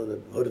airplane on the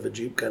hood of a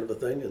Jeep kind of a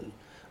thing, and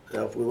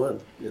off we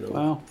went,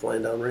 Wow.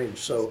 Flying down range.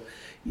 So,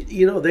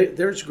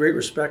 there's great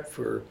respect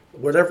for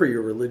whatever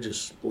your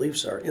religious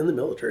beliefs are in the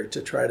military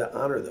to try to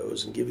honor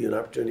those and give you an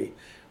opportunity,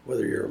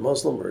 whether you're a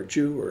Muslim or a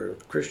Jew or a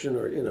Christian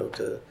or,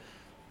 to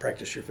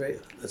practice your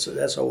faith.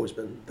 That's always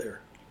been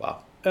there.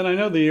 Wow. And I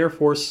know the Air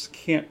Force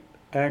can't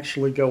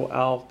actually go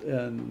out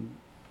and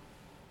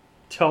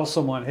tell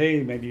someone,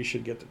 hey, maybe you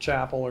should get to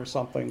chapel or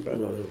something. But,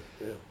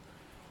 Yeah.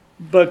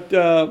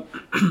 but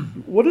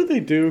what do they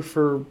do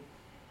for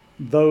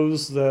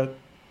those that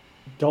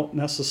don't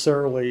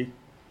necessarily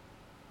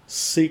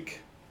seek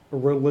a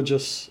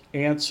religious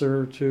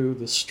answer to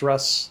the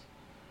stress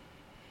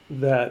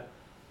that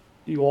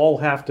you all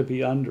have to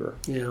be under?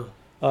 Yeah.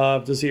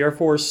 Does the Air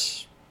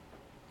Force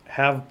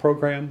have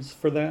programs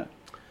for that?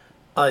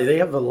 They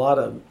have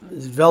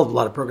developed a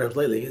lot of programs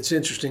lately. It's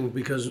interesting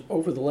because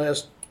over the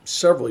last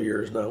several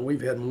years now,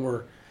 we've had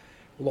more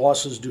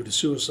losses due to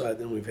suicide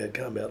than we've had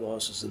combat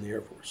losses in the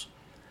Air Force.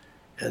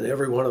 And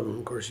every one of them,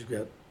 of course, you've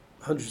got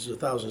hundreds of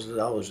thousands of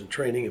dollars in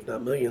training, if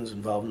not millions,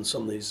 involved in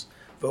some of these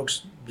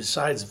folks,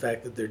 besides the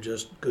fact that they're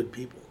just good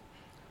people,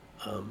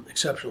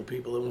 exceptional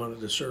people that wanted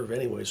to serve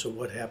anyway. So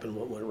what happened,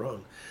 what went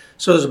wrong?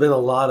 So there's been a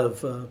lot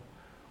of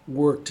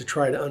work to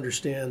try to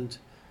understand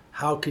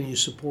how can you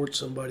support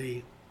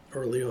somebody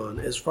early on.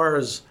 As far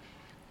as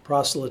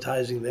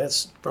proselytizing,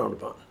 that's frowned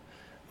upon.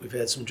 We've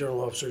had some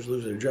general officers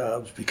lose their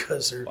jobs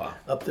because they're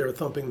up there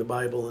thumping the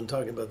Bible and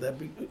talking about that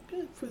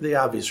for the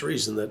obvious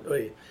reason that,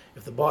 hey,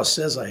 if the boss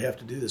says I have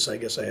to do this, I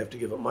guess I have to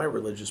give up my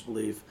religious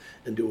belief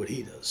and do what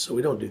he does. So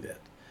we don't do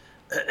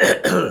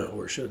that,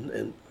 or shouldn't,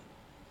 and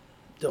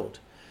don't,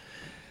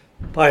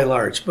 by and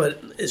large.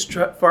 But as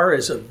far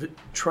as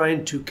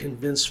trying to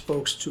convince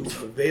folks to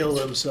avail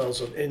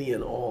themselves of any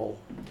and all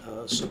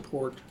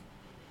support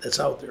that's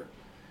out there,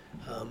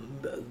 a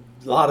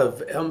lot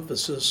of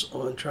emphasis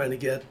on trying to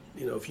get,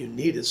 if you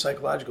needed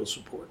psychological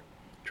support,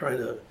 trying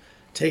to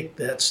take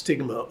that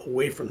stigma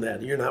away from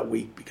that. You're not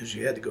weak because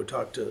you had to go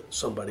talk to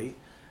somebody.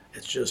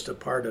 It's just a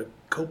part of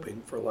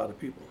coping for a lot of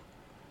people.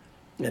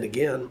 And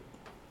again,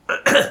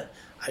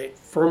 I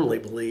firmly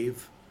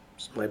believe,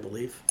 it's my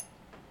belief,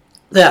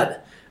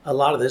 that a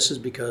lot of this is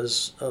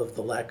because of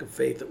the lack of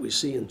faith that we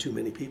see in too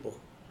many people.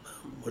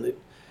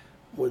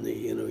 When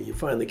you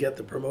finally get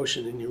the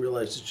promotion and you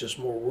realize it's just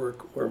more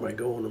work, where am I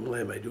going and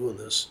why am I doing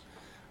this?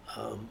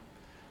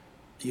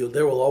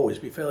 There will always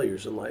be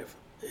failures in life,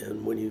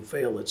 and when you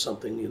fail at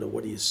something,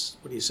 what do you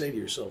say to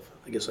yourself?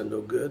 I guess I'm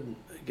no good.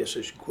 I guess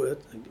I should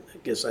quit. I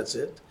guess that's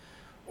it.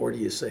 Or do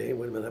you say, hey,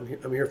 wait a minute,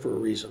 I'm here for a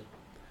reason?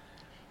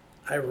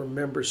 I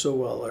remember so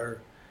well our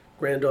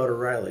granddaughter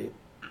Riley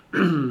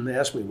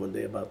asked me one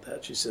day about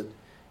that. She said,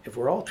 if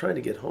we're all trying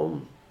to get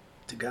home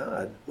to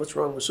God, what's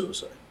wrong with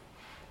suicide?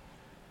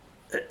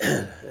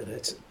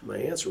 And my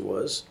answer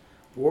was,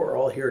 we're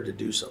all here to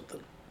do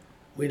something.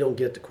 We don't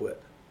get to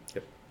quit.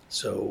 Yep.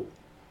 So,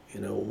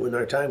 when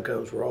our time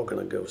comes, we're all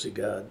going to go see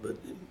God, but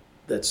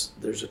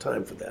there's a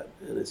time for that,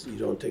 and you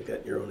don't take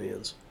that in your own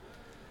hands.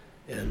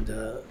 And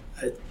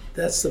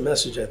that's the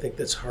message I think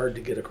that's hard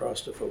to get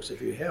across to folks.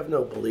 If you have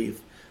no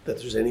belief that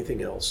there's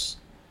anything else,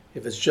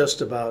 if it's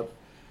just about,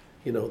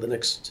 the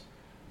next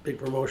big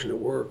promotion at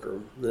work or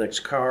the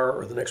next car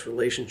or the next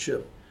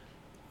relationship,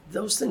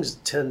 those things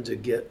tend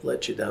to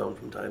let you down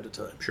from time to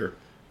time. Sure.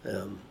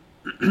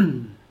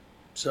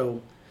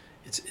 So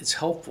it's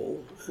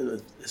helpful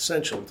and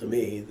essential to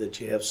me that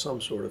you have some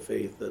sort of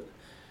faith that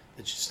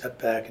you step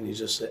back and you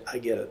just say, I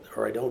get it,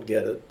 or I don't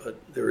get it, but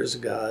there is a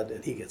God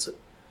and he gets it.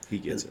 He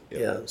gets it.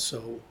 Yeah,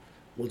 so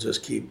we'll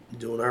just keep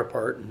doing our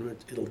part and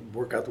it'll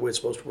work out the way it's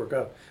supposed to work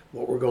out.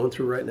 What we're going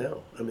through right now,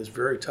 it's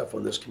very tough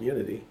on this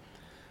community,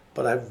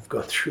 but I've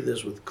gone through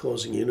this with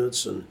closing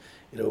units, and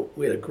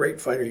we had a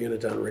great fighter unit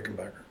down in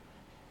Rickenbacker.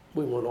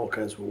 We won all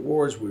kinds of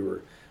awards. We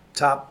were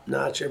top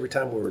notch every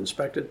time we were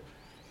inspected.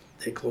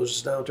 They closed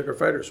us down, took our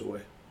fighters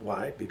away.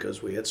 Why?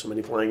 Because we had so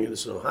many flying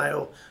units in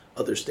Ohio.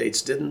 Other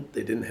states didn't.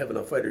 They didn't have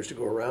enough fighters to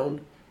go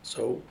around,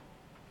 so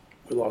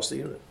we lost the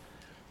unit.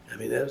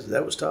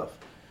 That was tough.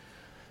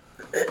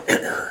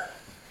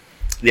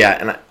 Yeah,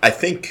 and I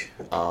think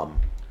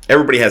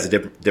everybody has a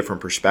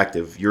different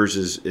perspective. Yours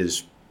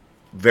is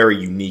very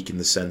unique in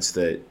the sense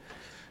that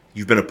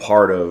you've been a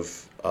part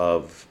of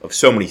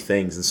so many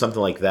things, and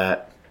something like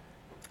that,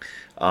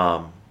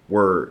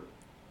 where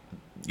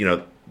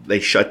they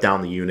shut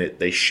down the unit,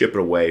 they ship it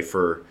away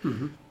for,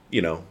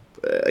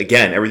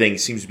 again, everything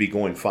seems to be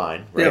going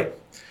fine, right? Yeah.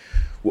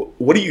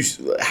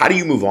 How do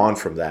you move on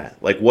from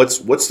that? Like,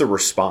 what's the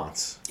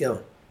response? Yeah.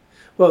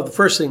 Well, the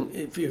first thing,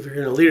 if you're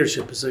in a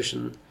leadership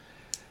position,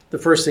 the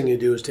first thing you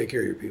do is take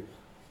care of your people.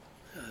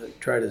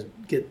 Try to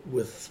get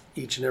with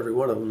each and every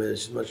one of them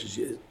as much as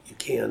you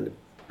can,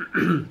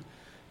 and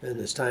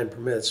as time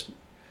permits,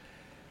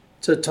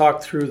 to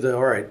talk through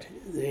all right,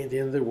 it ain't the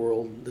end of the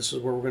world. This is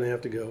where we're going to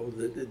have to go.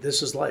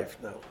 This is life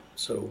now.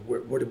 So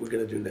what are we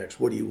going to do next?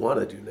 What do you want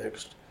to do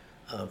next?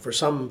 For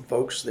some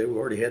folks, they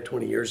already had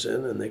 20 years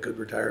in, and they could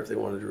retire if they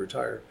wanted to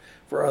retire.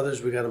 For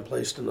others, we got them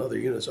placed in other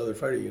units, other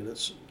fighter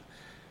units.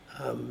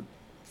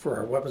 For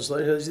our weapons,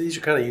 these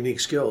are kind of unique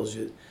skills.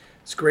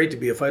 It's great to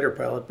be a fighter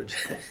pilot, but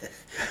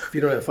if you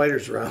don't have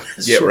fighters around,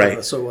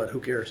 right. So what? Who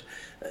cares?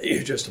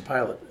 You're just a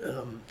pilot.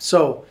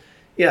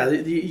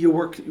 You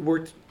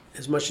work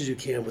as much as you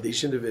can with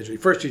each individual.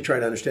 First, you try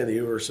to understand the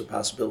universe of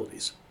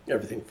possibilities,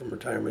 everything from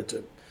retirement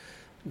to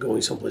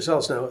going someplace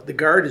else. Now, the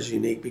Guard is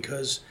unique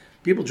because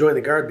people join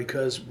the Guard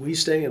because we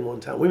stay in one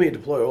town. We may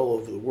deploy all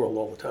over the world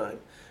all the time,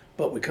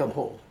 but we come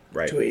home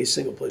to a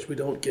single place. We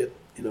don't get,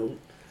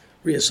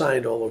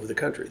 reassigned all over the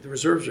country. The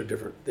reserves are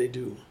different. They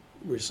do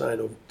reassign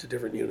over to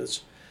different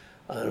units.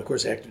 And of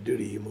course, active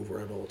duty, you move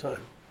around all the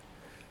time.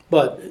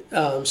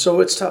 But so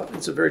it's tough.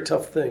 It's a very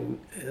tough thing,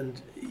 and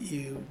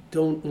you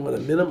don't want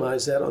to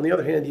minimize that. On the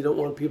other hand, you don't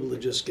want people to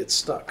just get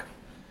stuck.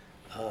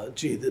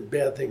 The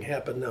bad thing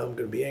happened. Now I'm going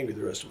to be angry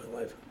the rest of my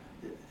life.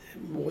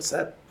 What's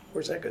that?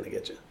 Where's that going to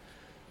get you?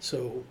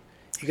 So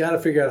you got to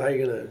figure out how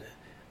you're going to.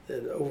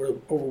 An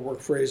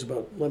overworked phrase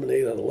about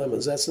lemonade out of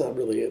lemons. That's not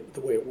really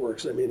the way it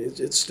works. I mean,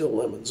 it's still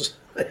lemons.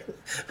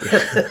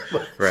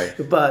 Right.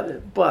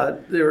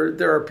 But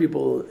there are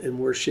people in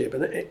worse shape,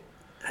 and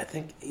I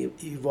think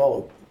you've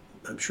all,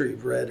 I'm sure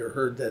you've read or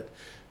heard that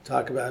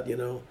talk about,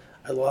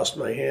 I lost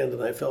my hand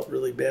and I felt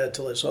really bad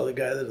till I saw the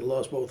guy that had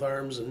lost both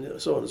arms,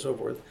 and so on and so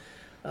forth.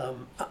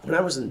 When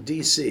I was in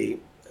D.C.,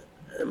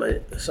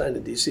 assigned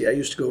to D.C., I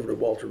used to go over to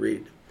Walter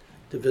Reed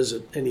to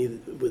visit any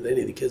of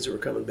the kids that were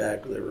coming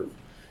back. They were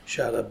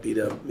shot up, beat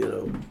up,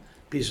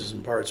 pieces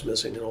and parts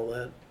missing and all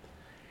that.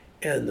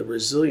 And the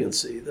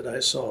resiliency that I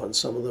saw in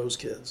some of those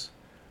kids.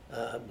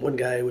 One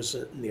guy was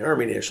in the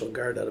Army National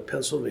Guard out of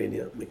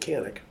Pennsylvania,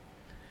 mechanic,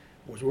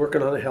 was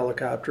working on a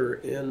helicopter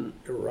in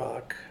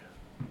Iraq.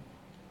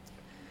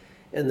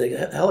 And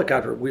the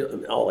helicopter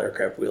wheel, all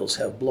aircraft wheels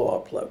have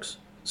blow-out plugs.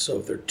 So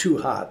if they're too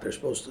hot,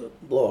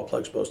 blow-out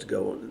plug's supposed to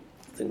go and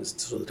things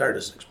so the tire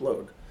doesn't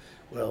explode.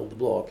 Well, the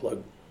blow-out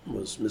plug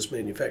was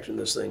mismanufactured in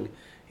this thing.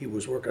 He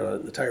was working on it,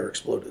 and the tire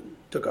exploded,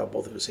 took out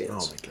both of his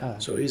hands. Oh my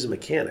God. So he's a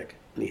mechanic,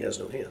 and he has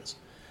no hands.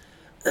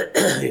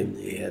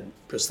 He had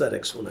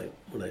prosthetics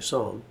when I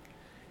saw him,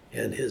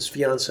 and his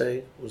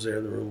fiance was there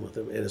in the room with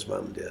him, and his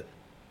mom and dad.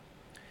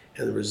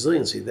 And the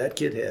resiliency that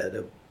kid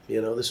had,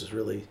 this is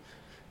really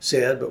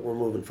sad, but we're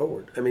moving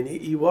forward. I mean,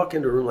 you walk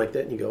into a room like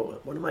that, and you go,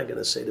 "What am I going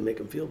to say to make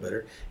him feel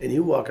better?" And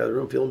you walk out of the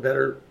room feeling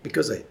better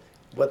because of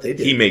what they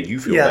did. He made you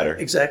feel better.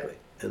 Yeah, exactly.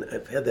 And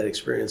I've had that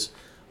experience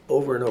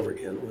over and over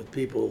again with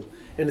people.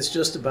 And it's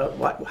just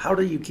about how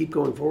do you keep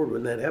going forward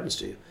when that happens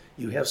to you?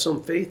 You have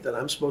some faith that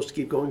I'm supposed to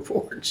keep going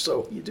forward,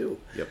 so you do.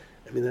 Yep.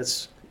 I mean,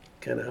 that's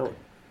kind of how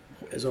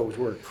it has always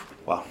worked.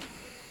 Wow.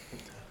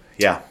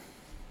 Yeah.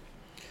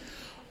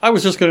 I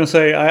was just going to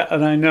say,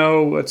 I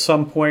know at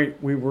some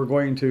point we were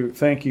going to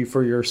thank you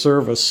for your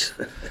service.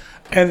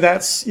 And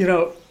that's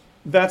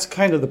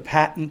kind of the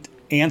patent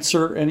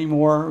answer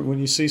anymore when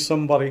you see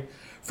somebody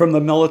from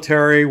the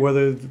military,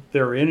 whether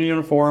they're in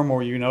uniform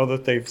or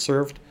that they've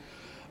served.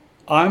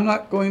 I'm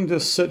not going to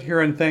sit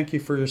here and thank you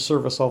for your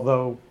service,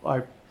 although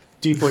I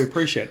deeply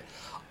appreciate it.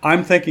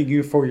 I'm thanking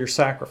you for your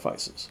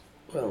sacrifices.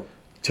 Well,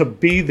 to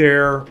be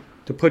there,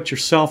 to put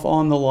yourself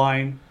on the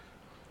line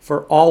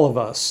for all of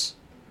us,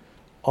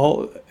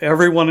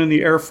 everyone in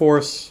the Air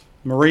Force,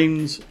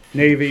 Marines,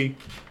 Navy,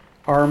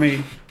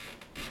 Army.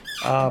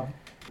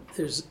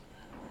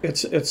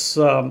 It's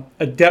a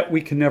debt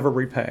we can never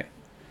repay.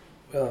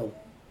 Well,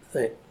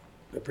 I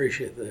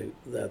appreciate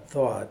that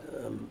thought.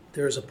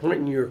 There's a point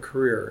in your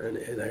career,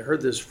 and I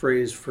heard this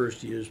phrase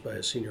first used by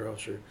a senior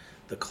officer,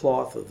 the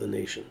cloth of the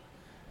nation,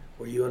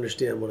 where you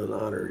understand what an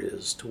honor it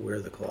is to wear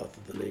the cloth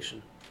of the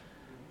nation.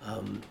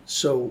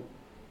 So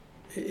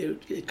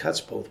it cuts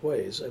both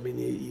ways. I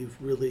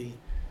mean,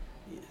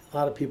 a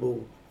lot of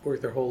people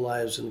work their whole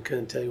lives and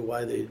couldn't tell you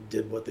why they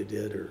did what they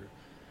did. Or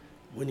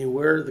when you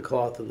wear the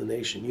cloth of the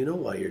nation, you know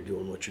why you're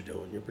doing what you're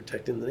doing. You're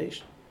protecting the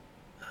nation.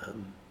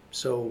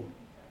 So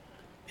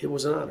it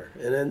was an honor.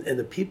 And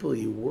the people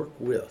you work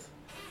with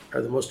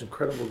are the most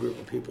incredible group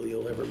of people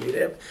you'll ever meet.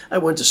 I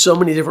went to so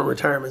many different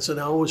retirements, and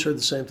I always heard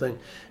the same thing,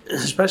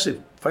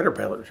 especially fighter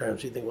pilot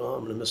retirements. You think, well,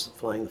 I'm going to miss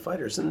flying the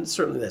fighters. And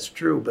certainly that's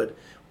true, but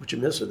what you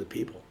miss are the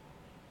people.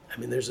 I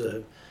mean, there's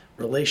a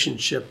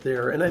relationship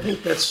there. And I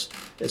think that's,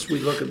 as we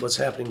look at what's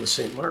happening with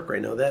St. Mark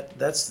right now,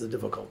 that's the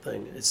difficult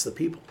thing. It's the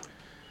people.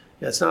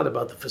 Yeah, it's not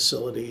about the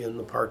facility and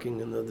the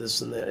parking and the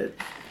this and that.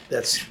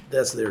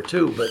 That's there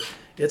too, but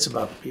it's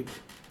about the people.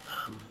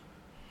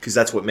 Because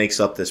that's what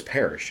makes up this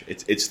parish.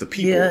 It's the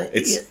people.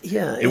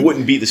 Yeah. It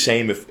wouldn't be the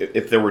same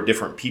if there were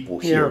different people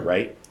here, Yeah.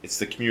 right? It's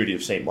the community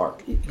of St.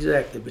 Mark.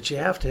 Exactly, but you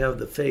have to have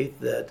the faith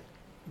that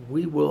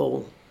there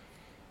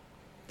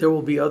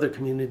will be other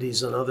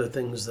communities and other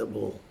things that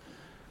will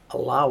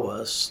allow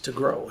us to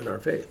grow in our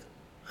faith.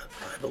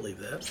 I believe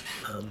that.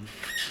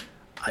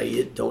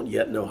 I don't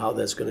yet know how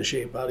that's going to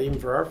shape out, even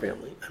for our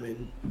family. I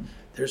mean,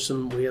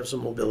 we have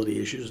some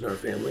mobility issues in our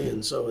family,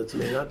 and so it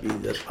may not be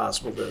that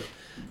possible to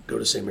go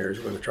to St. Mary's.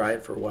 We're going to try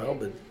it for a while,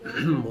 but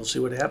we'll see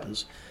what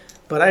happens.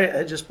 But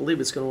I just believe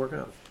it's going to work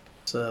out.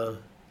 The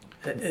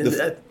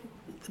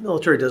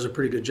military does a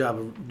pretty good job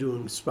of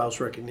doing spouse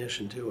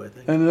recognition too, I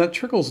think. And that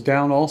trickles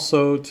down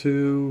also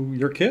to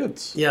your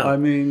kids. Yeah. I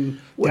mean,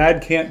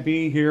 Dad can't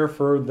be here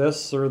for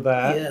this or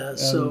that. Yeah,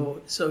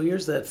 so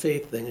here's that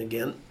faith thing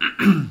again.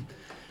 In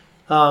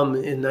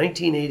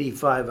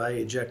 1985, I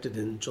ejected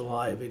in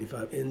July of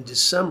 85. In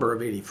December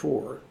of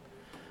 84,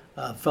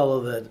 a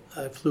fellow that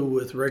I flew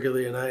with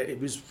regularly, and he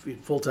was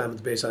full-time at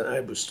the base.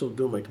 I was still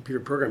doing my computer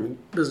programming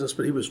business,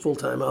 but he was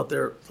full-time out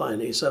there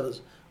flying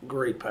A7s.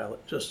 Great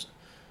pilot, just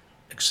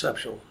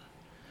exceptional.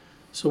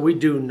 So we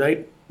do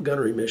night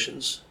gunnery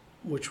missions,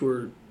 which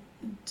were,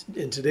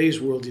 in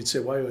today's world, you'd say,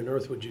 why on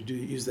earth would you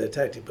use that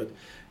tactic? But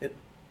an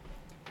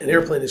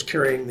airplane is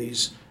carrying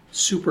these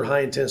super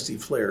high-intensity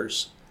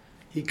flares.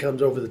 He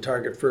comes over the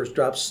target first,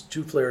 drops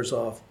 2 flares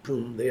off,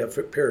 boom, they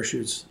have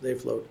parachutes, they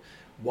float.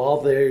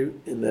 while they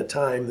in that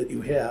time that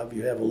you have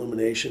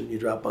illumination. You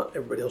drop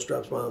everybody else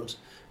drops bombs,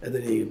 and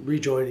then you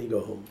rejoin and you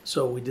go home.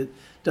 So we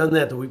done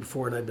that the week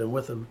before, and I'd been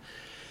with him.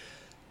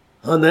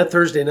 On that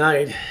Thursday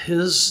night,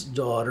 his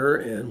daughter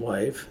and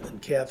wife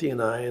and Kathy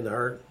and I and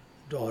our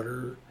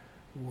daughter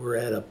were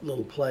at a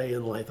little play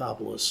in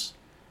Lithopolis,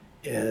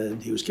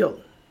 and he was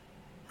killed.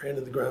 Ran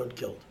to the ground,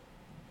 killed.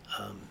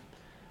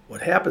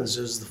 What happens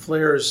is the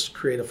flares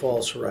create a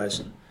false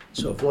horizon.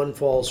 So if one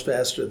falls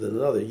faster than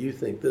another, you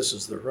think this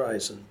is the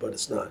horizon, but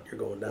it's not. You're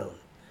going down.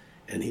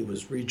 And he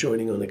was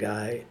rejoining on a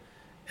guy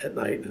at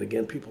night, and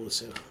again, people would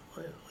say,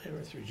 why on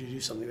earth would you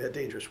do something that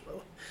dangerous?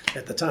 Well,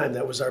 at the time,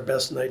 that was our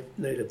best night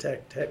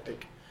attack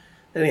tactic.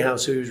 Anyhow,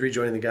 so he was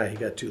rejoining the guy. He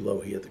got too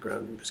low. He hit the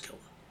ground and he was killed.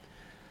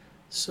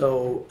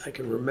 So I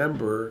can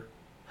remember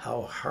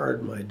how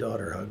hard my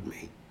daughter hugged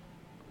me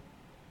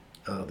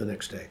the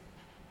next day.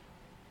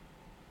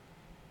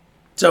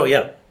 So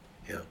yeah,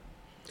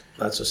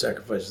 lots of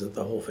sacrifices that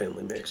the whole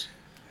family makes.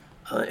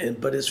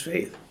 But his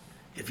faith.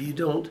 If you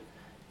don't,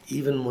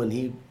 even when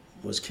he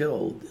was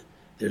killed,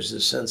 there's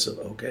this sense of,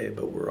 okay,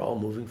 but we're all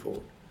moving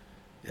forward.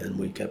 And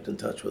we kept in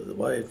touch with the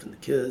wife and the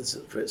kids,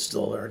 and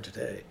still are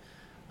today.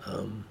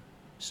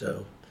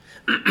 So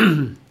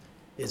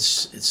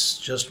it's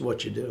just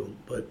what you do.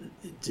 But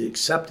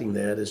accepting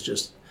that is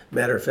just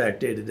matter of fact,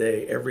 day to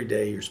day, every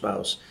day, your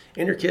spouse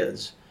and your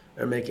kids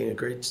are making a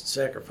great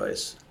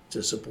sacrifice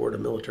to support a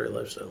military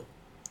lifestyle.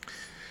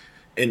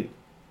 And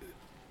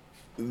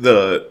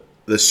the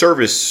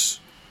service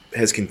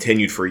has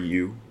continued for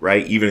you,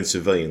 right? Even in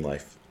civilian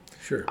life.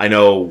 Sure. I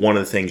know one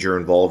of the things you're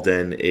involved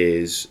in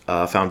is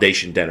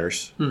foundation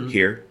dinners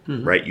here,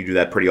 right? You do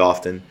that pretty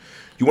often.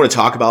 You want to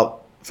talk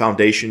about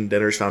foundation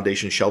dinners,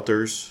 foundation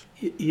shelters?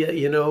 Yeah,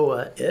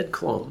 Ed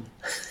Klum,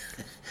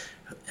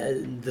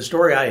 the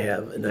story I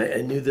have, and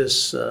I knew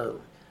this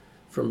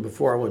from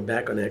before I went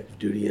back on active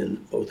duty in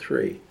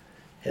 2003,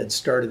 had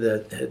started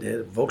had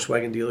a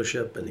Volkswagen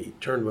dealership, and he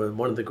turned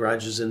one of the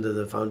garages into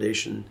the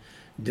foundation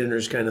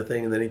dinners kind of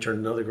thing, and then he turned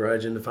another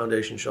garage into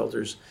foundation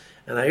shelters.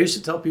 And I used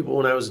to tell people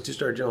when I was a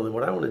two-star general that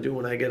what I want to do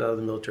when I get out of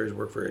the military is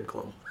work for Ed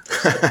Klum.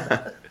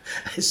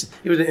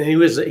 he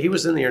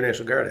was in the Air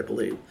National Guard, I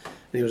believe,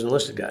 and he was an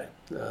enlisted guy.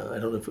 I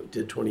don't know if it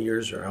did 20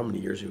 years or how many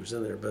years he was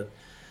in there, but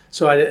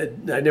so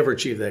I never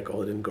achieved that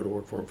goal. I didn't go to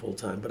work for him full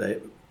time,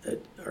 but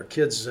our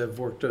kids have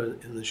worked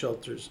in the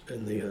shelters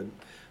and the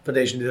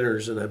foundation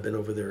dinners, and I've been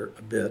over there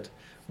a bit.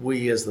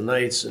 We, as the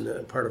Knights,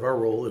 and part of our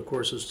role, of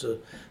course, is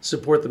to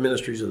support the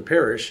ministries of the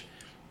parish.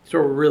 So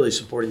we're really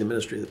supporting the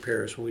ministry of the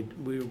parish. We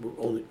were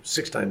only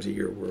 6 times a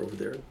year we're over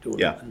there doing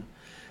it.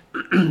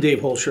 And Dave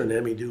Holscher and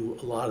Emmy do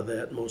a lot of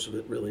that, most of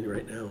it really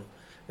right now.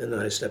 And then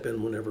I step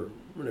in whenever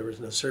it's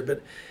necessary.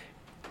 But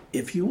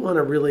if you want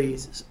to really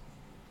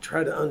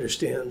try to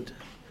understand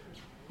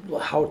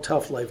how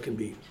tough life can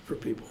be for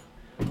people,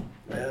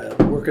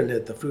 working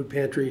at the food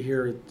pantry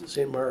here at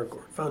St. Mark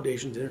or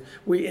Foundation Dinner,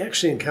 we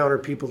actually encounter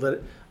people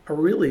that are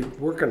really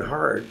working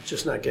hard,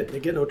 just they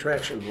get no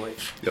traction in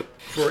life. Yep.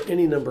 For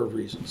any number of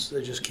reasons.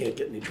 They just can't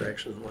get any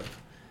traction in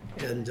life.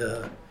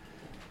 And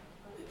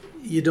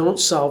you don't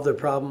solve their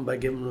problem by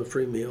giving them a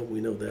free meal. We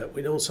know that.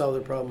 We don't solve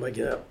their problem by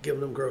giving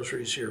them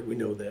groceries here. We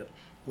know that.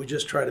 We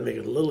just try to make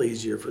it a little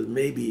easier for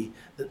maybe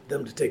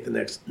them to take the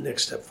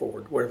next step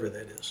forward, whatever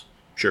that is.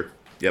 Sure.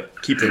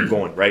 Yep. Keep them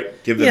going,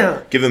 right? Give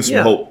them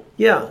some hope.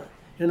 Yeah.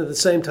 And at the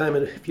same time,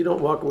 if you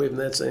don't walk away from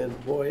that saying,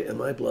 boy,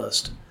 am I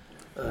blessed,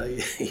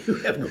 you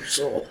have no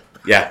soul.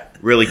 Yeah,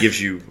 really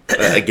gives you,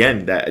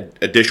 again, that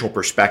additional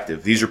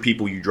perspective. These are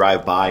people you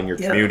drive by in your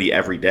community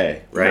every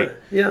day, right?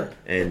 Yeah.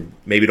 And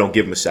maybe don't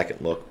give them a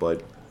second look,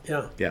 but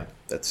yeah,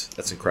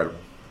 that's incredible.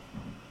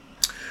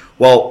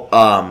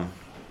 Well,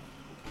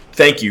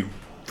 thank you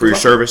for your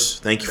service.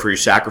 Thank you for your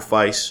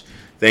sacrifice.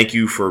 Thank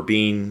you for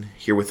being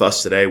here with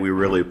us today. We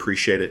really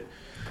appreciate it.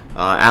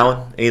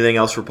 Alan, anything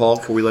else for Paul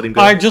before we let him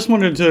go? I just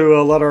wanted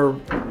to let our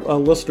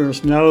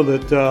listeners know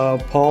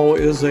that Paul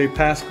is a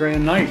past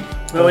Grand Knight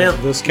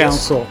of this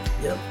council.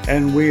 Yes.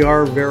 And we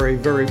are very,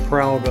 very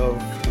proud of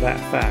that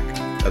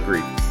fact.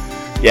 Agreed.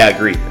 Yeah,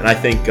 agreed. And I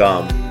think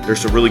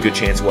there's a really good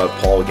chance we'll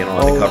have Paul again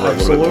on to cover a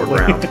little bit more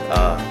ground.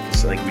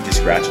 Because I think we just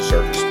scratched the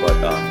surface. But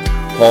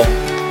Paul,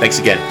 thanks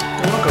again.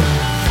 You're welcome.